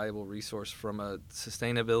actually a valuable resource from a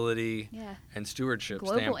sustainability and stewardship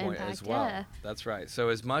global standpoint impact, as well. Yeah. That's right. So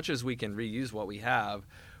as much as we can reuse what we have,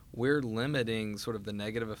 we're limiting sort of the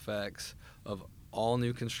negative effects of all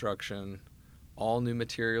new construction, all new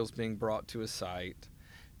materials being brought to a site.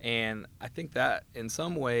 And I think that in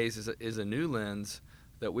some ways is a new lens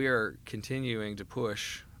that we are continuing to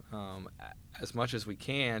push as much as we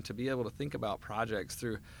can to be able to think about projects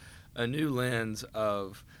through a new lens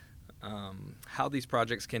of how these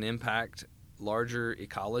projects can impact larger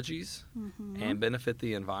ecologies and benefit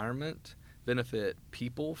the environment, benefit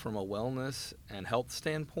people from a wellness and health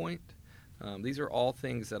standpoint. These are all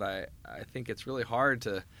things that I think it's really hard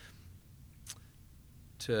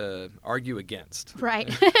to argue against. Right.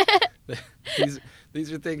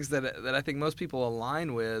 These are things that I think most people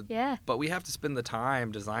align with. Yeah. But we have to spend the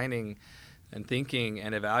time designing and thinking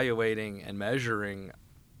and evaluating and measuring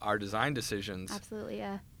our design decisions. Absolutely,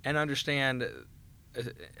 yeah. And understand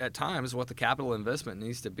at times what the capital investment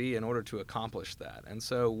needs to be in order to accomplish that. And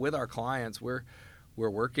so with our clients, we're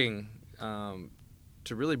working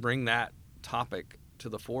to really bring that topic to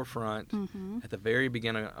the forefront at the very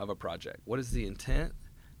beginning of a project. What is the intent?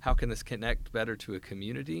 How can this connect better to a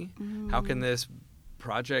community? How can this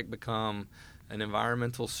project become an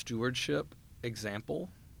environmental stewardship example?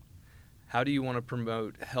 How do you want to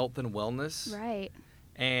promote health and wellness? Right.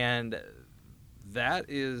 And that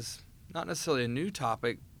is not necessarily a new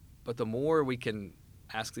topic, but the more we can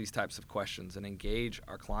ask these types of questions and engage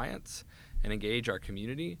our clients and engage our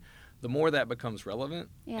community, the more that becomes relevant.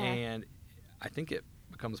 Yeah. And I think it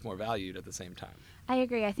becomes more valued at the same time. I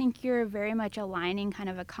agree. I think you're very much aligning kind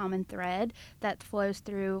of a common thread that flows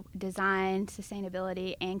through design,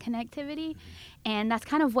 sustainability, and connectivity. And that's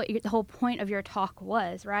kind of what the whole point of your talk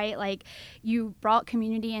was, right? You brought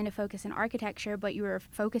community into focus in architecture, but you were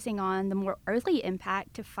focusing on the more earthly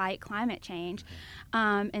impact to fight climate change.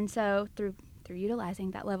 And so through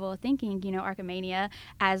utilizing that level of thinking, Archimania,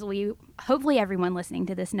 as hopefully everyone listening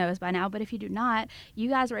to this knows by now, but if you do not, you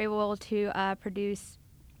guys were able to produce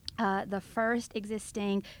the first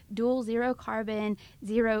existing dual zero carbon,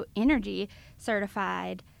 zero energy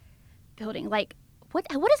certified building. What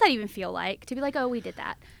does that even feel like to be like, oh, we did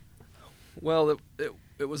that? Well,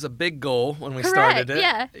 it was a big goal when we Correct, started it.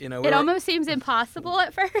 Yeah. It almost seems impossible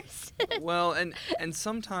at first. Well, and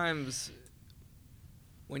sometimes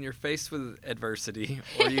when you're faced with adversity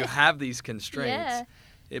or you have these constraints,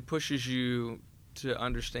 it pushes you to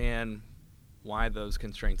understand why those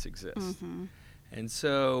constraints exist. And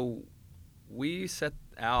so we set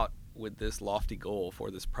out with this lofty goal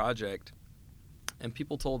for this project, and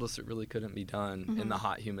people told us it really couldn't be done in the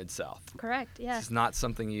hot, humid South. Correct, yeah. It's not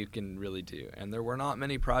something you can really do. And there were not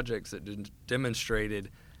many projects that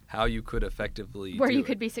demonstrated how you could effectively Where do you it.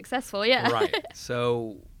 could be successful, yeah. Right.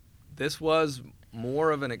 So this was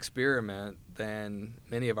more of an experiment than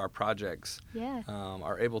many of our projects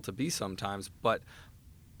are able to be sometimes. But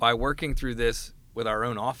by working through this with our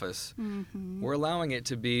own office, we're allowing it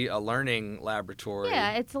to be a learning laboratory.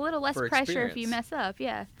 Yeah, it's a little less pressure if you mess up,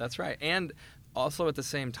 yeah. That's right. And also at the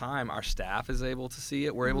same time, our staff is able to see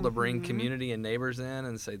it. We're able to bring community and neighbors in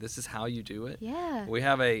and say, this is how you do it. Yeah. We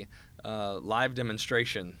have a live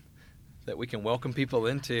demonstration that we can welcome people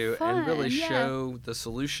into and really show the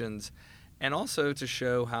solutions, and also to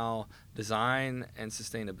show how design and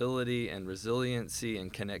sustainability and resiliency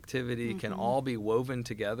and connectivity can all be woven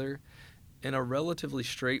together in a relatively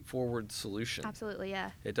straightforward solution. Absolutely, yeah.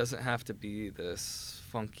 It doesn't have to be this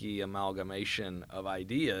funky amalgamation of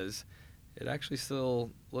ideas. it actually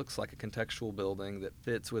still looks like a contextual building that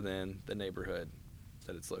fits within the neighborhood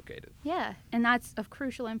that it's located. Yeah, and that's of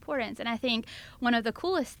crucial importance. And I think one of the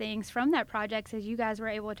coolest things from that project is you guys were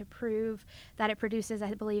able to prove that it produces,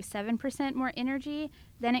 I believe, 7% more energy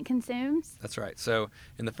than it consumes. That's right. So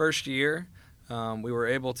in the first year, we were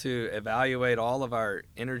able to evaluate all of our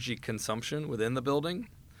energy consumption within the building.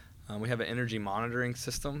 We have an energy monitoring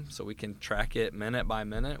system, so we can track it minute by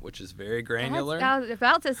minute, which is very granular. I was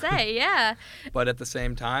about to say, yeah. But at the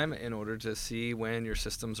same time, in order to see when your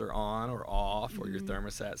systems are on or off, or your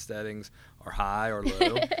thermostat settings are high or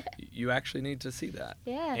low, you actually need to see that.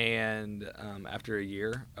 Yeah. And after a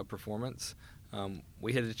year of performance,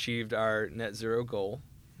 we had achieved our net zero goal.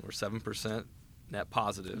 We're 7% net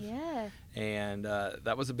positive. Yeah. And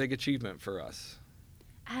that was a big achievement for us.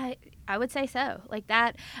 I would say so. Like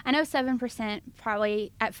that, I know 7%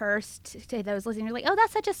 probably at first to those listening, you're like, oh,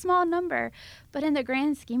 that's such a small number. But in the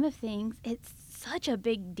grand scheme of things, it's such a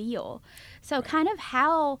big deal. So Right. kind of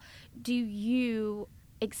how do you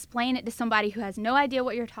explain it to somebody who has no idea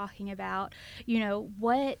what you're talking about? You know,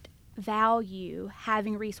 what value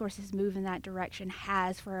having resources move in that direction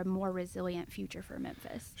has for a more resilient future for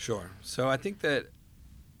Memphis? Sure. So I think that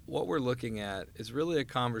what we're looking at is really a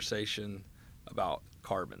conversation about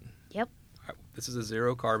carbon. Yep. This is a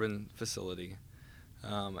zero carbon facility.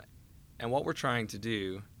 And what we're trying to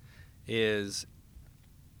do is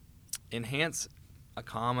enhance a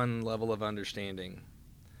common level of understanding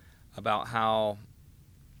about how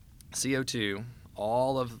CO2,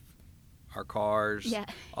 all of our cars, Yeah.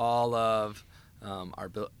 all of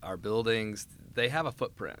our buildings, they have a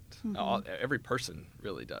footprint. Every person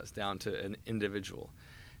really does, down to an individual.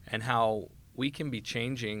 And how we can be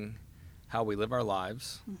changing how we live our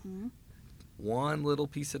lives, one little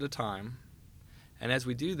piece at a time. And as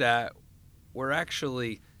we do that, we're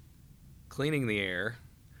actually cleaning the air.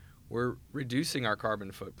 We're reducing our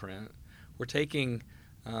carbon footprint. We're taking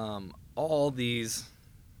all these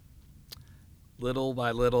little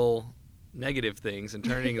by little negative things and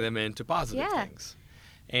turning them into positive Yeah. things.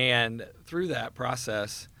 And through that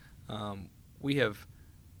process, we have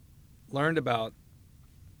learned about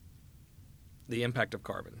the impact of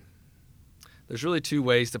carbon. There's really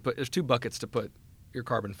there's two buckets to put your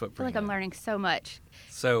carbon I feel footprint like I'm in. learning so much.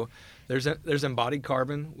 So there's embodied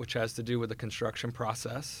carbon, which has to do with the construction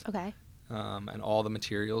process Okay. and all the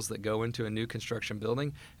materials that go into a new construction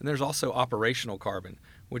building. And there's also operational carbon,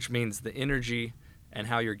 which means the energy and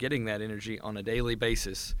how you're getting that energy on a daily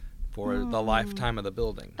basis for the lifetime of the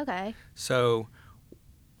building. Okay. So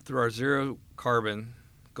through our zero carbon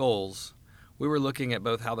goals, we were looking at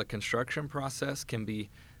both how the construction process can be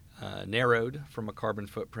narrowed from a carbon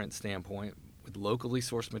footprint standpoint with locally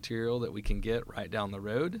sourced material that we can get right down the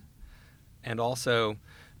road, and also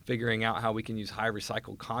figuring out how we can use high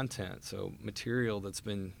recycled content, so material it's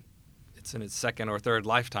in its second or third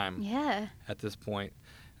lifetime Yeah. at this point,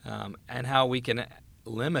 and how we can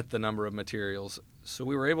limit the number of materials. So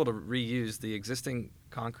we were able to reuse the existing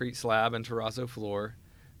concrete slab and terrazzo floor,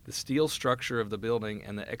 the steel structure of the building,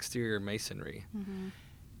 and the exterior masonry.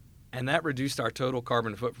 And that reduced our total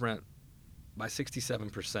carbon footprint by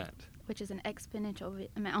 67%. Which is an exponential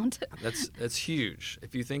amount. That's huge.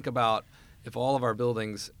 If you think about if all of our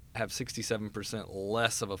buildings have 67%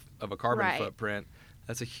 less of a carbon Right. footprint,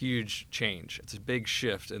 that's a huge change. It's a big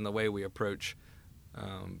shift in the way we approach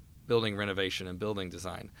building renovation and building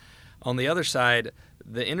design. On the other side,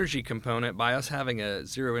 the energy component, by us having a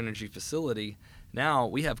zero energy facility, now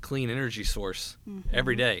we have clean energy source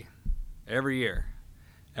every day, every year.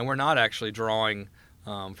 And we're not actually drawing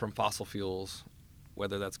from fossil fuels,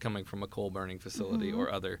 whether that's coming from a coal burning facility or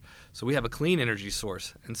other. So we have a clean energy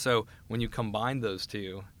source. And so when you combine those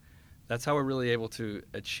two, that's how we're really able to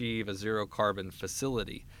achieve a zero carbon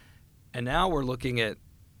facility. And now we're looking at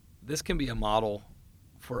this can be a model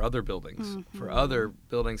for other buildings,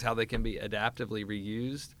 how they can be adaptively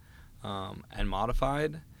reused and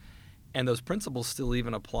modified. And those principles still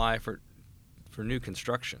even apply for new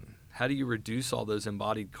construction. How do you reduce all those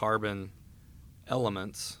embodied carbon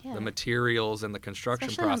elements, Yeah. the materials and the construction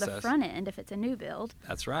Especially process? on the front end if it's a new build.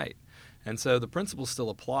 That's right. And so the principles still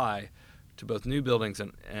apply to both new buildings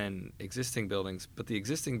and existing buildings, but the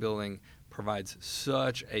existing building provides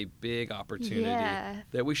such a big opportunity Yeah.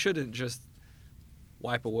 that we shouldn't just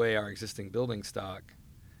wipe away our existing building stock.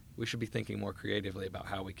 We should be thinking more creatively about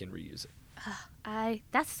how we can reuse it.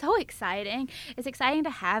 That's so exciting. It's exciting to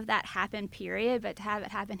have that happen, period, but to have it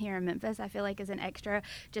happen here in Memphis, I feel like is an extra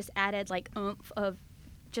just added like oomph of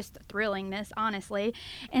just thrillingness, honestly.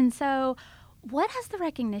 And so what has the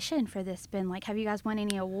recognition for this been like? Have you guys won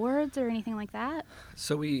any awards or anything like that?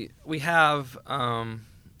 So we have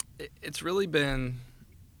It's really been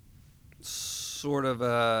sort of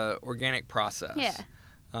a organic process.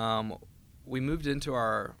 Yeah. We moved into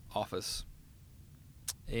our office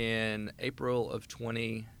in April of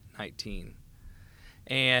 2019.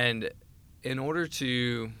 And in order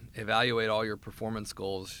to evaluate all your performance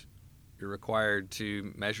goals, you're required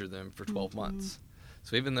to measure them for 12 months.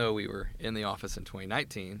 So even though we were in the office in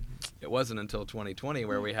 2019, it wasn't until 2020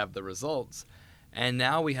 where we have the results. And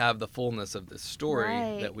now we have the fullness of this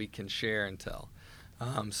story that we can share and tell.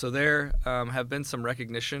 So there have been some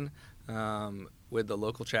recognition with the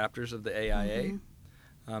local chapters of the AIA.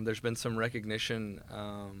 There's been some recognition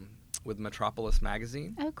with Metropolis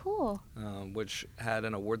Magazine. Oh, cool. Which had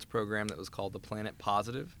an awards program that was called the Planet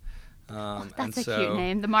Positive. That's a cute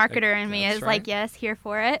name. The marketer in me is like, yes, here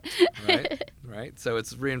for it. Right. So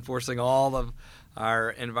it's reinforcing all of our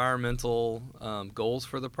environmental goals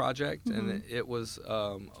for the project, and it was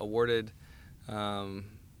awarded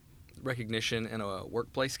recognition in a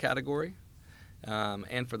workplace category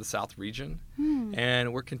and for the South region.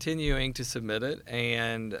 And we're continuing to submit it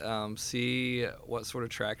and see what sort of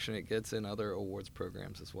traction it gets in other awards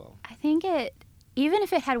programs as well. I think even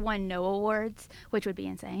if it had won no awards, which would be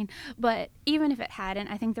insane, but even if it hadn't,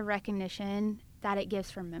 I think the recognition that it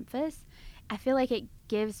gives for Memphis, I feel like it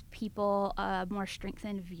gives people a more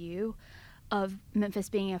strengthened view of Memphis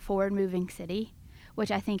being a forward-moving city,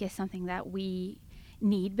 which I think is something that we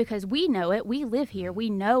need because we know it. We live here. We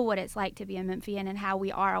know what it's like to be a Memphian and how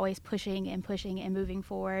we are always pushing and moving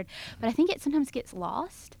forward. But I think it sometimes gets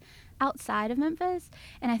lost outside of Memphis,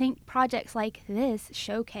 and I think projects like this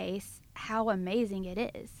showcase how amazing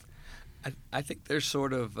it is. I think there's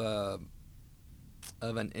sort of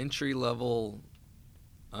an entry-level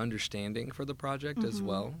understanding for the project as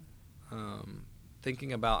well.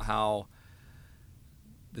 Thinking about how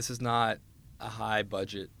this is not a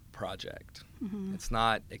high-budget project. It's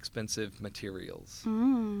not expensive materials.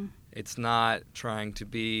 It's not trying to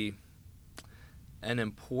be an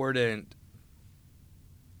important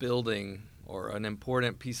building or an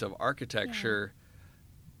important piece of architecture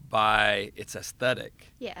by its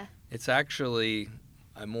aesthetic. It's actually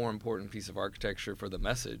a more important piece of architecture for the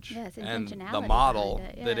message and the model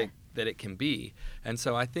that it can be. And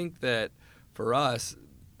so I think that for us,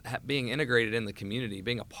 being integrated in the community,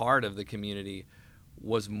 being a part of the community,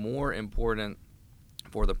 was more important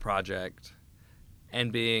for the project,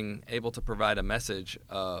 and being able to provide a message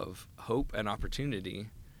of hope and opportunity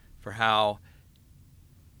for how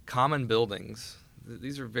common buildings,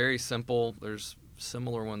 these are very simple, there's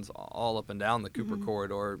similar ones all up and down the Cooper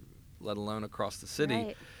Corridor, let alone across the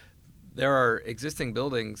city. There are existing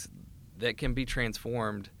buildings that can be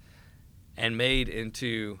transformed and made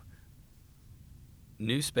into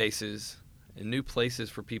new spaces and new places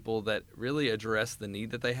for people that really address the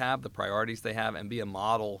need that they have, the priorities they have, and be a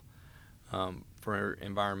model for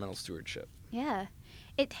environmental stewardship. Yeah.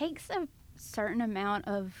 It takes a certain amount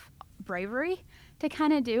of bravery to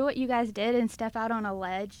kind of do what you guys did and step out on a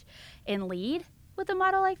ledge and lead with a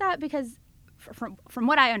model like that, because from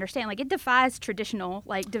what I understand, like, it defies traditional,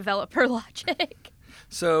 like, developer logic.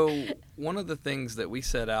 So one of the things that we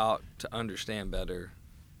set out to understand better,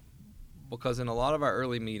 because in a lot of our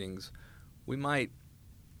early meetings, we might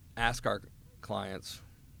ask our clients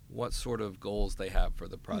what sort of goals they have for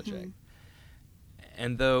the project.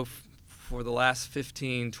 And though for the last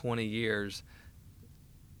 15, 20 years,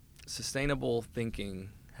 sustainable thinking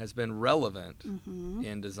has been relevant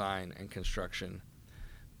in design and construction,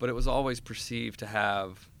 but it was always perceived to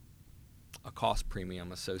have a cost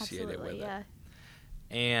premium associated with it.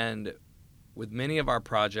 And with many of our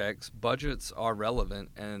projects, budgets are relevant,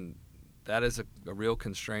 and that is a real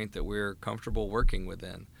constraint that we're comfortable working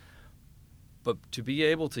within. But to be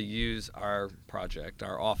able to use our project,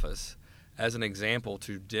 our office, as an example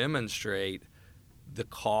to demonstrate the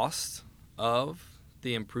cost of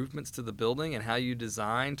the improvements to the building and how you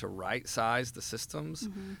design to right-size the systems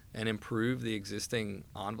and improve the existing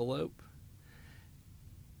envelope,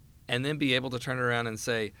 and then be able to turn around and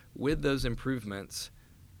say, with those improvements,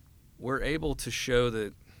 we're able to show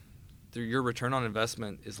that your return on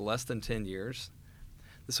investment is less than 10 years.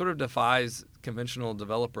 This sort of defies conventional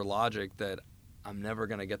developer logic that I'm never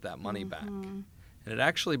going to get that money back. And it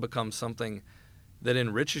actually becomes something that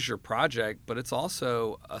enriches your project, but it's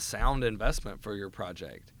also a sound investment for your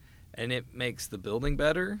project. And it makes the building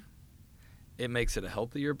better. It makes it a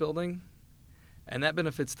healthier building. And that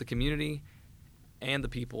benefits the community and the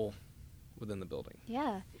people within the building.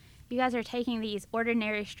 Yeah. You guys are taking these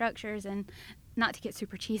ordinary structures and not to get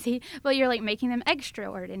super cheesy, but you're like making them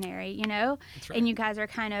extraordinary, you know? That's right. And you guys are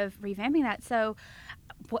kind of revamping that. So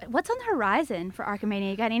what's on the horizon for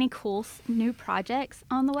Archimania? You got any cool new projects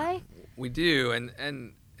on the way? We do,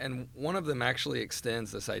 and one of them actually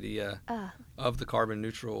extends this idea of the carbon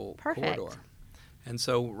neutral corridor. And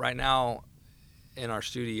so right now in our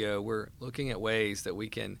studio, we're looking at ways that we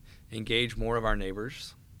can engage more of our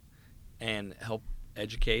neighbors and help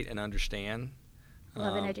educate and understand,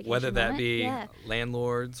 Love an education whether that moment. be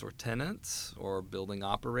landlords or tenants or building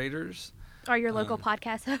operators. Or your local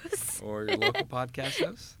podcast hosts. Or your local podcast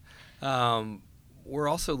hosts. We're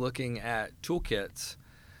also looking at toolkits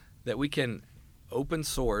that we can open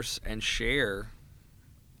source and share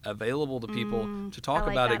available to people to talk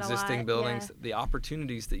like about that a existing lot, buildings, the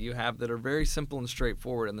opportunities that you have that are very simple and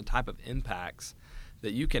straightforward, and the type of impacts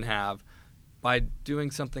that you can have by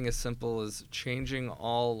doing something as simple as changing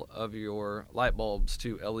all of your light bulbs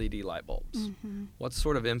to LED light bulbs. What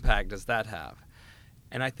sort of impact does that have?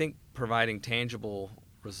 And I think providing tangible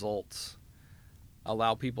results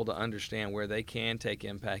allow people to understand where they can take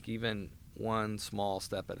impact, even one small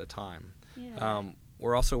step at a time. Yeah.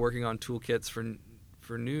 We're also working on toolkits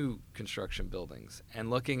for new construction buildings and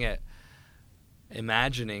looking at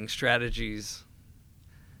imagining strategies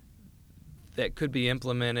that could be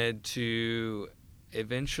implemented to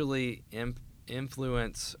eventually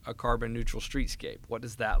influence a carbon neutral streetscape. What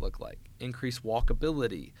does that look like? Increase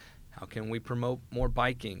walkability. How can we promote more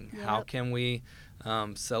biking? Yep. How can we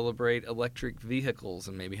celebrate electric vehicles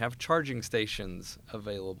and maybe have charging stations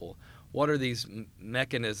available? What are these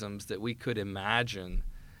mechanisms that we could imagine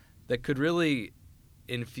that could really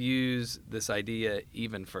infuse this idea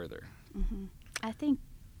even further? I think,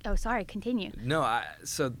 oh, sorry, continue. No,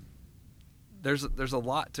 so there's a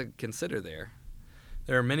lot to consider there.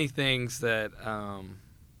 There are many things that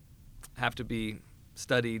have to be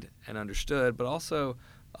studied and understood, but also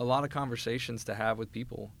a lot of conversations to have with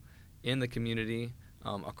people in the community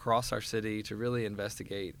across our city to really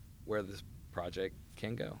investigate where this project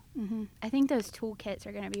can go. I think those toolkits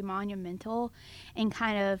are going to be monumental in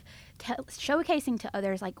kind of showcasing to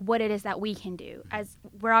others like what it is that we can do. As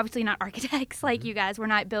we're obviously not architects like you guys, we're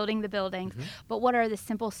not building the buildings, but what are the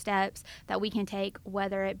simple steps that we can take,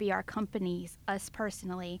 whether it be our companies, us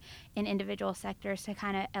personally, in individual sectors, to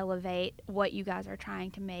kind of elevate what you guys are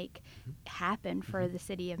trying to make happen for the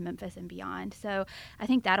city of Memphis and beyond. So I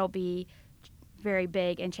think that'll be very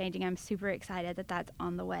big and changing. I'm super excited that that's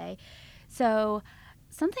on the way. So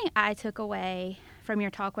something I took away from your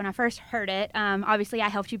talk when I first heard it, obviously I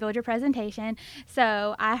helped you build your presentation,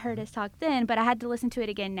 so I heard his talk then, but I had to listen to it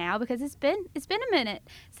again now because it's been a minute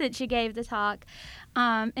since you gave the talk,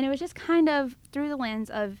 and it was just kind of through the lens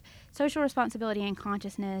of social responsibility and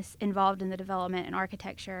consciousness involved in the development and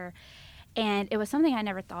architecture, and it was something I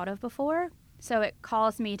never thought of before, so it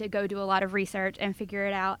caused me to go do a lot of research and figure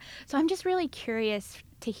it out. So I'm just really curious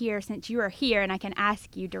to hear, since you are here and I can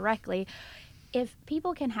ask you directly, if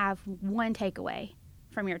people can have one takeaway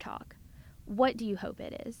from your talk, what do you hope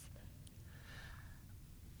it is?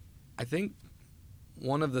 I think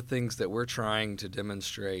one of the things that we're trying to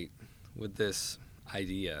demonstrate with this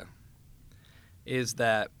idea is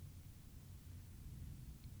that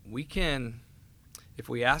we can, if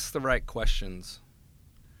we ask the right questions,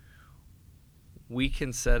 we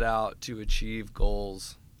can set out to achieve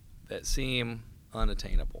goals that seem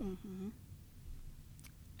unattainable.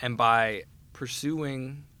 And by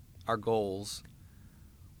pursuing our goals,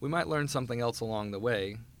 we might learn something else along the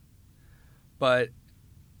way, but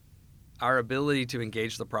our ability to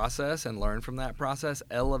engage the process and learn from that process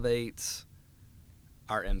elevates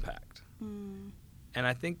our impact. And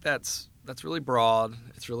I think that's really broad.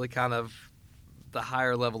 It's really kind of the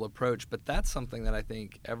higher level approach, but that's something that I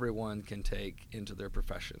think everyone can take into their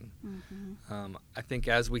profession. I think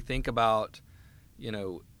as we think about,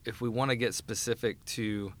 if we want to get specific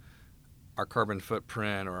to our carbon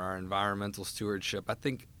footprint or our environmental stewardship, I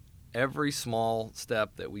think every small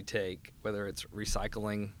step that we take, whether it's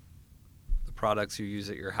recycling the products you use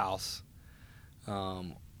at your house,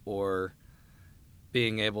 or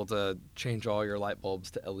being able to change all your light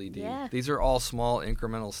bulbs to LED. These are all small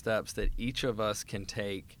incremental steps that each of us can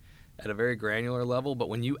take at a very granular level, but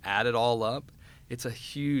when you add it all up, it's a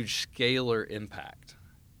huge scalar impact.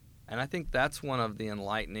 And I think that's one of the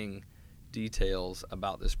enlightening details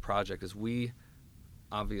about this project is we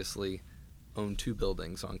obviously own 2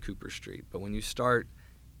 buildings on Cooper Street, but when you start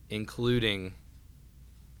including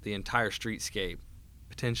the entire streetscape,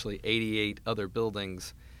 potentially 88 other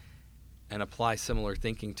buildings, and apply similar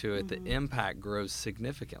thinking to it, the impact grows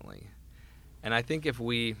significantly. And I think if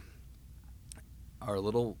we are a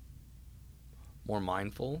little more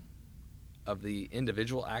mindful of the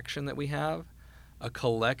individual action that we have, a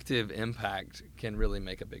collective impact can really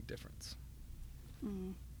make a big difference.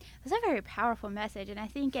 That's a very powerful message, and I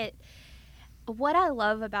think what I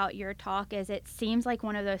love about your talk is it seems like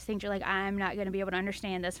one of those things you're like, I'm not going to be able to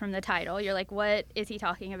understand this from the title. You're like, what is he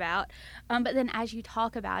talking about? But then as you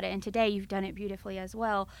talk about it, and today you've done it beautifully as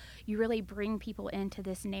well, you really bring people into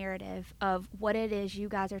this narrative of what it is you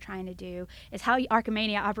guys are trying to do. It's how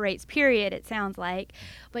Archimania operates, period, it sounds like.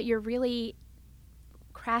 But you're really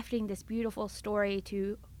crafting this beautiful story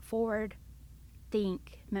to forward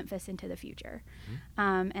think Memphis into the future.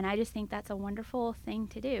 And I just think that's a wonderful thing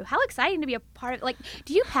to do. How exciting to be a part of, like,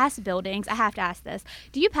 do you pass buildings? I have to ask this.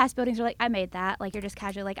 Do you pass buildings where, like, I made that? Like, you're just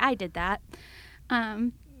casually like, I did that.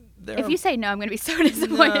 If you say no, I'm going to be so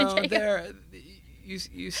disappointed. No,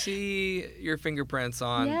 you see your fingerprints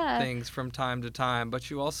on things from time to time, but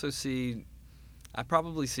you also I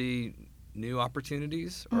probably see new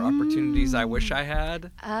opportunities or opportunities I wish I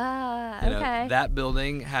had. Okay. That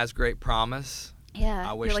building has great promise. Yeah.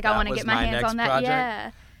 I wish you're like, that I want to was get my hands on that. project.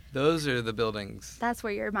 Yeah. Those are the buildings. That's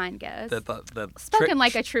where your mind goes. That Spoken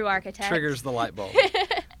like a true architect. Triggers the light bulb.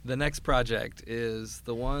 The next project is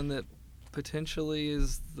the one that potentially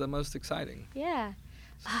is the most exciting. Yeah.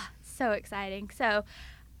 So exciting. So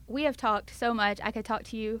we have talked so much. I could talk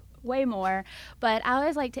to you way more, but I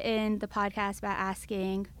always like to end the podcast by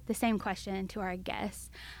asking the same question to our guests.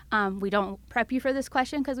 We don't prep you for this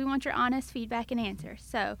question because we want your honest feedback and answers.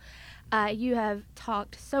 So you have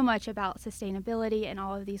talked so much about sustainability and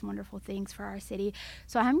all of these wonderful things for our city.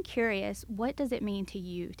 So I'm curious, what does it mean to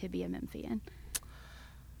you to be a Memphian?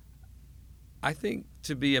 I think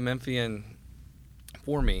to be a Memphian,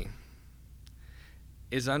 for me,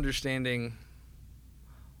 is understanding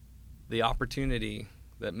the opportunity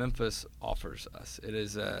that Memphis offers us. It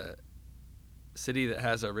is a city that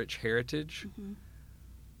has a rich heritage,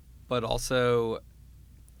 but also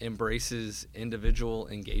embraces individual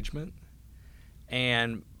engagement.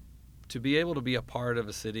 And to be able to be a part of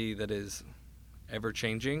a city that is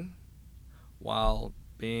ever-changing while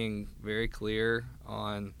being very clear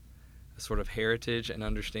on a sort of heritage and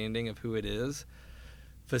understanding of who it is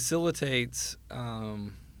facilitates a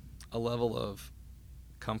level of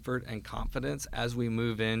comfort and confidence as we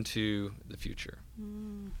move into the future.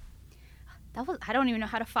 I don't even know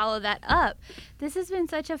how to follow that up. This has been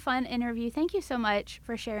such a fun interview. Thank you so much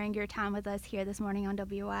for sharing your time with us here this morning on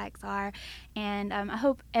WYXR. And I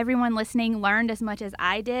hope everyone listening learned as much as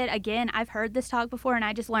I did. Again, I've heard this talk before and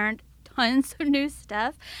I just learned tons of new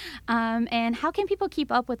stuff. And how can people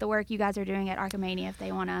keep up with the work you guys are doing at Archimania if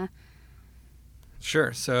they want to?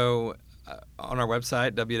 Sure. So on our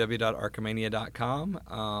website, www.archimania.com,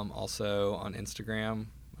 also on Instagram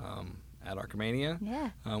at Archimania.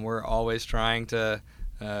 Yeah. We're always trying to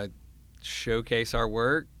showcase our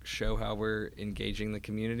work, show how we're engaging the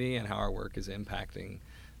community and how our work is impacting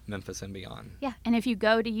Memphis and beyond. Yeah, and if you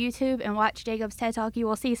go to YouTube and watch Jacob's TED Talk, you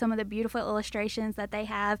will see some of the beautiful illustrations that they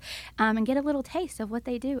have and get a little taste of what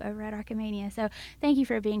they do over at Archimania. So thank you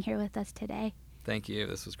for being here with us today. Thank you.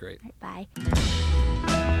 This was great. All right, bye.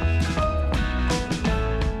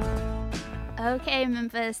 Okay,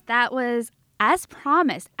 Memphis, that was as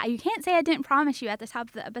promised. You can't say I didn't promise you at the top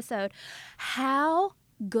of the episode. How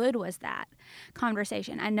good was that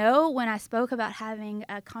conversation? I know when I spoke about having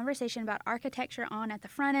a conversation about architecture on at the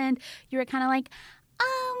front end, you were kind of like,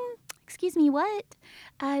 excuse me, what?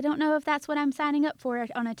 I don't know if that's what I'm signing up for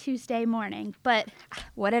on a Tuesday morning. But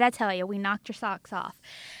what did I tell you? We knocked your socks off.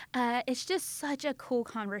 It's just such a cool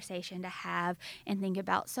conversation to have and think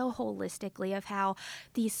about so holistically of how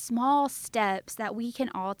these small steps that we can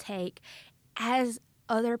all take as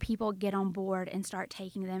other people get on board and start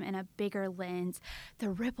taking them in a bigger lens, the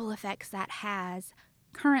ripple effects that has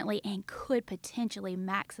currently and could potentially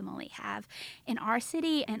maximally have in our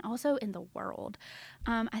city and also in the world.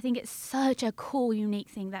 I think it's such a cool, unique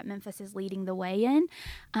thing that Memphis is leading the way in.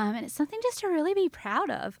 And it's something just to really be proud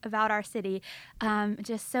of about our city.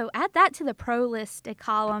 Just so add that to the pro list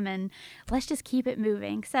column and let's just keep it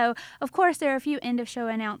moving. So, of course, there are a few end of show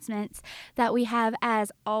announcements that we have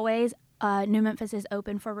as always. New Memphis is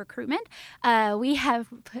open for recruitment. We have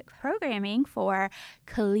programming for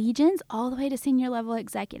collegians all the way to senior level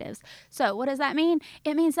executives. So what does that mean?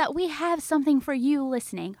 It means that we have something for you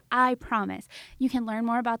listening. I promise. You can learn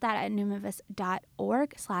more about that at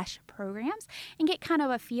newmemphis.org/programs and get kind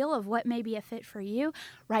of a feel of what may be a fit for you.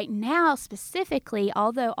 Right now, specifically,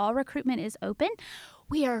 although all recruitment is open,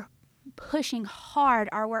 we are pushing hard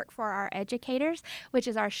our work for our educators, which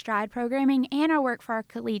is our STRIDE programming, and our work for our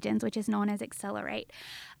collegians, which is known as Accelerate.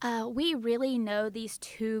 We really know these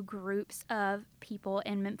two groups of people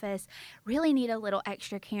in Memphis really need a little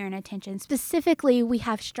extra care and attention. Specifically, we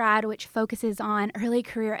have STRIDE, which focuses on early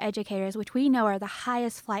career educators, which we know are the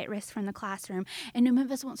highest flight risk from the classroom. And New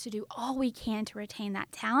Memphis wants to do all we can to retain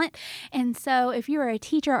that talent. And so if you are a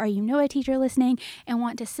teacher or you know a teacher listening and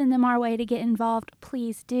want to send them our way to get involved,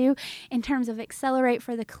 please do. In terms of Accelerate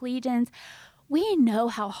for the collegians, we know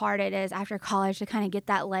how hard it is after college to kind of get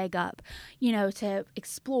that leg up, to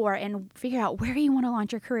explore and figure out where you want to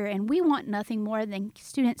launch your career. And we want nothing more than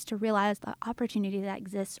students to realize the opportunity that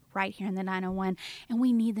exists right here in the 901, and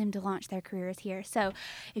we need them to launch their careers here. So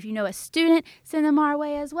if you know a student, send them our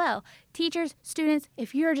way as well. Teachers, students,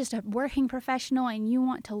 if you're just a working professional and you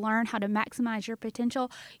want to learn how to maximize your potential,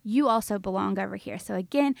 you also belong over here. So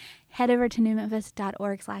again, head over to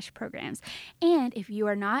newmemphis.org/programs. And if you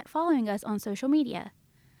are not following us on social media,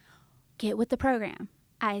 get with the program.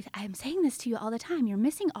 I'm saying this to you all the time. You're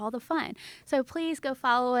missing all the fun. So please go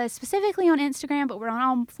follow us specifically on Instagram, but we're on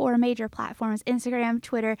all 4 major platforms: Instagram,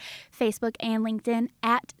 Twitter, Facebook, and LinkedIn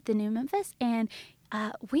at The New Memphis. And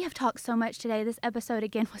we have talked so much today. This episode,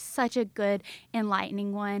 again, was such a good,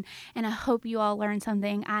 enlightening one. And I hope you all learned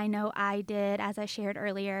something. I know I did, as I shared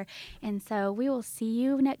earlier. And so we will see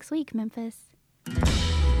you next week, Memphis.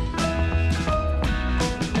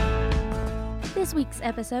 This week's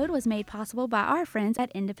episode was made possible by our friends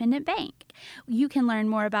at Independent Bank. You can learn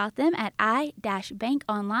more about them at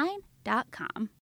i-bankonline.com.